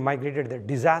 we migrated their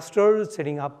disasters,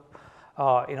 setting up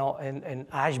in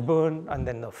Ashburn and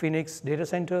then the Phoenix data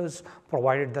centers,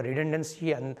 provided the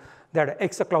redundancy, and they had an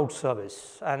ExaCloud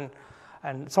service.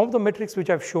 And some of the metrics which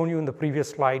I've shown you in the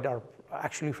previous slide are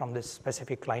actually from this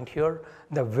specific client here.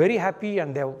 They're very happy,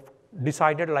 and they've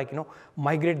decided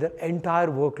migrate their entire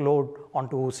workload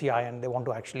onto OCI, and they want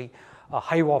to actually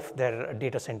hive off their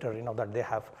data center that they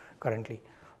have currently.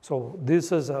 So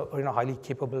this is a highly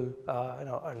capable,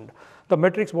 and the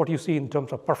metrics what you see in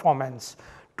terms of performance,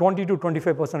 20 to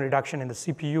 25% reduction in the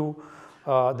CPU,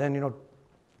 then a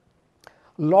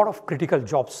lot of critical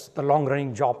jobs, the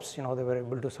long-running jobs, they were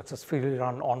able to successfully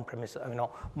run on-premise,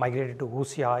 migrated to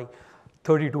OCI,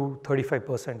 30 to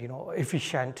 35%,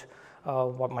 efficient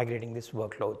migrating these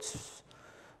workloads.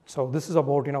 So this is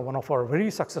about one of our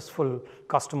very successful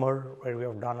customer where we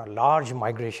have done a large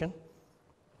migration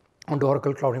onto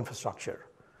Oracle Cloud Infrastructure.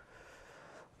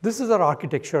 This is our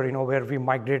architecture, where we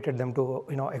migrated them to,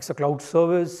 ExaCloud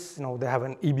service. They have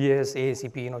an EBS,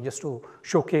 ASCP, just to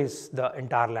showcase the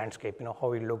entire landscape,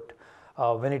 how it looked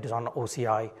when it is on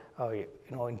OCI,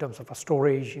 in terms of a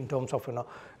storage, in terms of,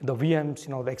 the VMs,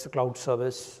 the ExaCloud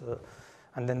service,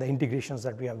 and then the integrations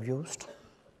that we have used.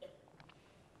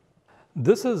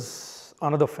 This is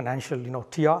another financial,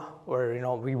 TIA,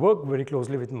 where, we work very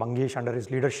closely with Mangesh under his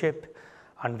leadership.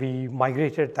 And we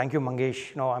migrated, thank you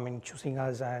Mangesh, choosing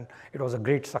us, and it was a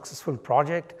great successful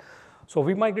project. So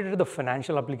we migrated the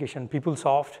financial application,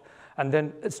 PeopleSoft, and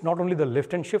then it's not only the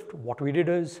lift and shift. What we did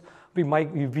is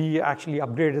we actually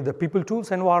upgraded the People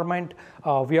Tools environment,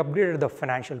 we upgraded the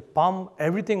financial PUM,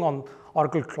 everything on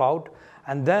Oracle Cloud,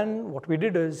 and then what we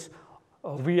did is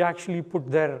we actually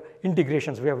put their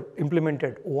integrations. We have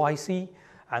implemented OIC,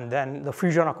 and then the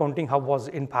Fusion Accounting Hub was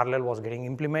in parallel was getting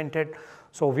implemented.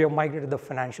 So we have migrated the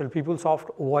financial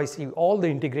PeopleSoft, OIC, all the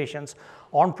integrations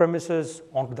on premises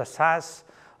onto the SaaS,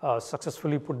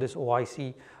 successfully put this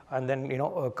OIC, and then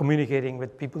communicating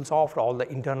with PeopleSoft, all the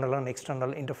internal and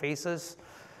external interfaces.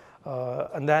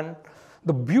 And then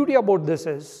the beauty about this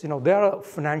is, they are a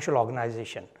financial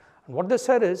organization. And what they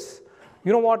said is,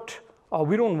 we don't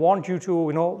want you to,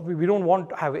 we don't want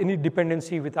to have any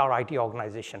dependency with our IT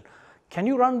organization. Can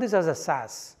you run this as a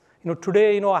SaaS?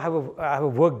 Today, I have a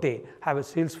Workday, I have a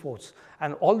Salesforce,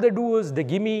 and all they do is they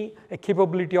give me a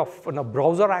capability of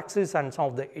browser access and some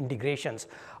of the integrations.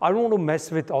 I don't want to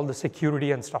mess with all the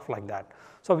security and stuff like that.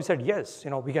 So we said, yes,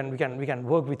 we can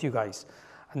work with you guys.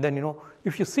 And then,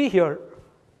 if you see here,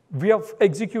 We have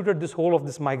executed this whole of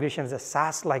this migration as a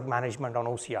SaaS-like management on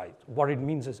OCI. What it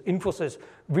means is Infosys,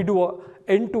 we do a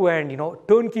end-to-end,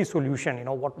 turnkey solution.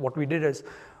 What we did is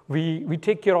we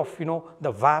take care of,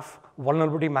 the WAF,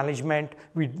 vulnerability management.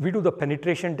 We do the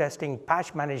penetration testing,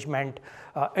 patch management,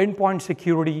 endpoint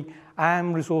security,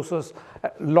 IAM resources,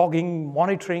 logging,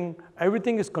 monitoring.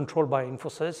 Everything is controlled by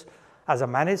Infosys. As a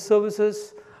managed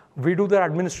services, we do the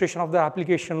administration of the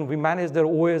application. We manage their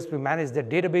OS. We manage their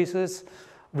databases.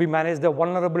 We manage their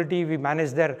vulnerability, we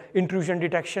manage their intrusion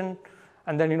detection,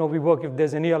 and then we work if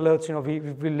there's any alerts,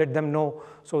 we let them know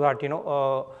so that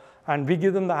and we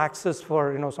give them the access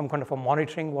for some kind of a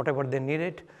monitoring, whatever they need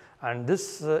it, and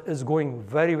this is going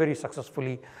very, very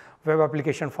successfully. Web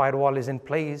application firewall is in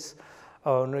place.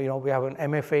 We have an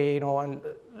MFA, and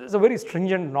there's a very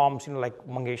stringent norms, like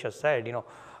Mangesh has said.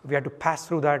 We have to pass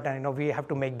through that, and we have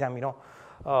to make them,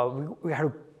 we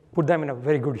have to put them in a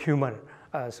very good humor.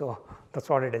 So that's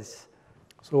what it is.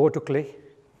 So over to Clay.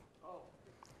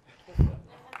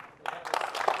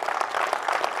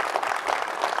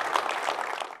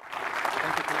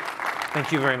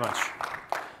 Thank you very much.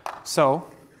 So,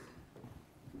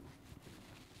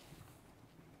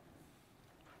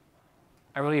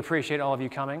 I really appreciate all of you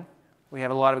coming. We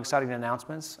have a lot of exciting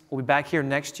announcements. We'll be back here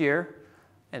next year,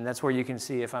 and that's where you can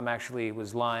see if I'm actually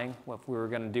was lying, if we were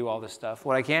going to do all this stuff.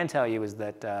 What I can tell you is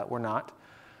that we're not.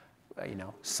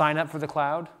 Sign up for the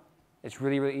cloud. It's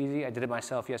really, really easy. I did it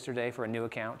myself yesterday for a new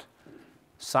account.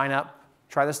 Sign up,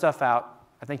 try this stuff out.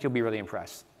 I think you'll be really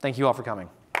impressed. Thank you all for coming.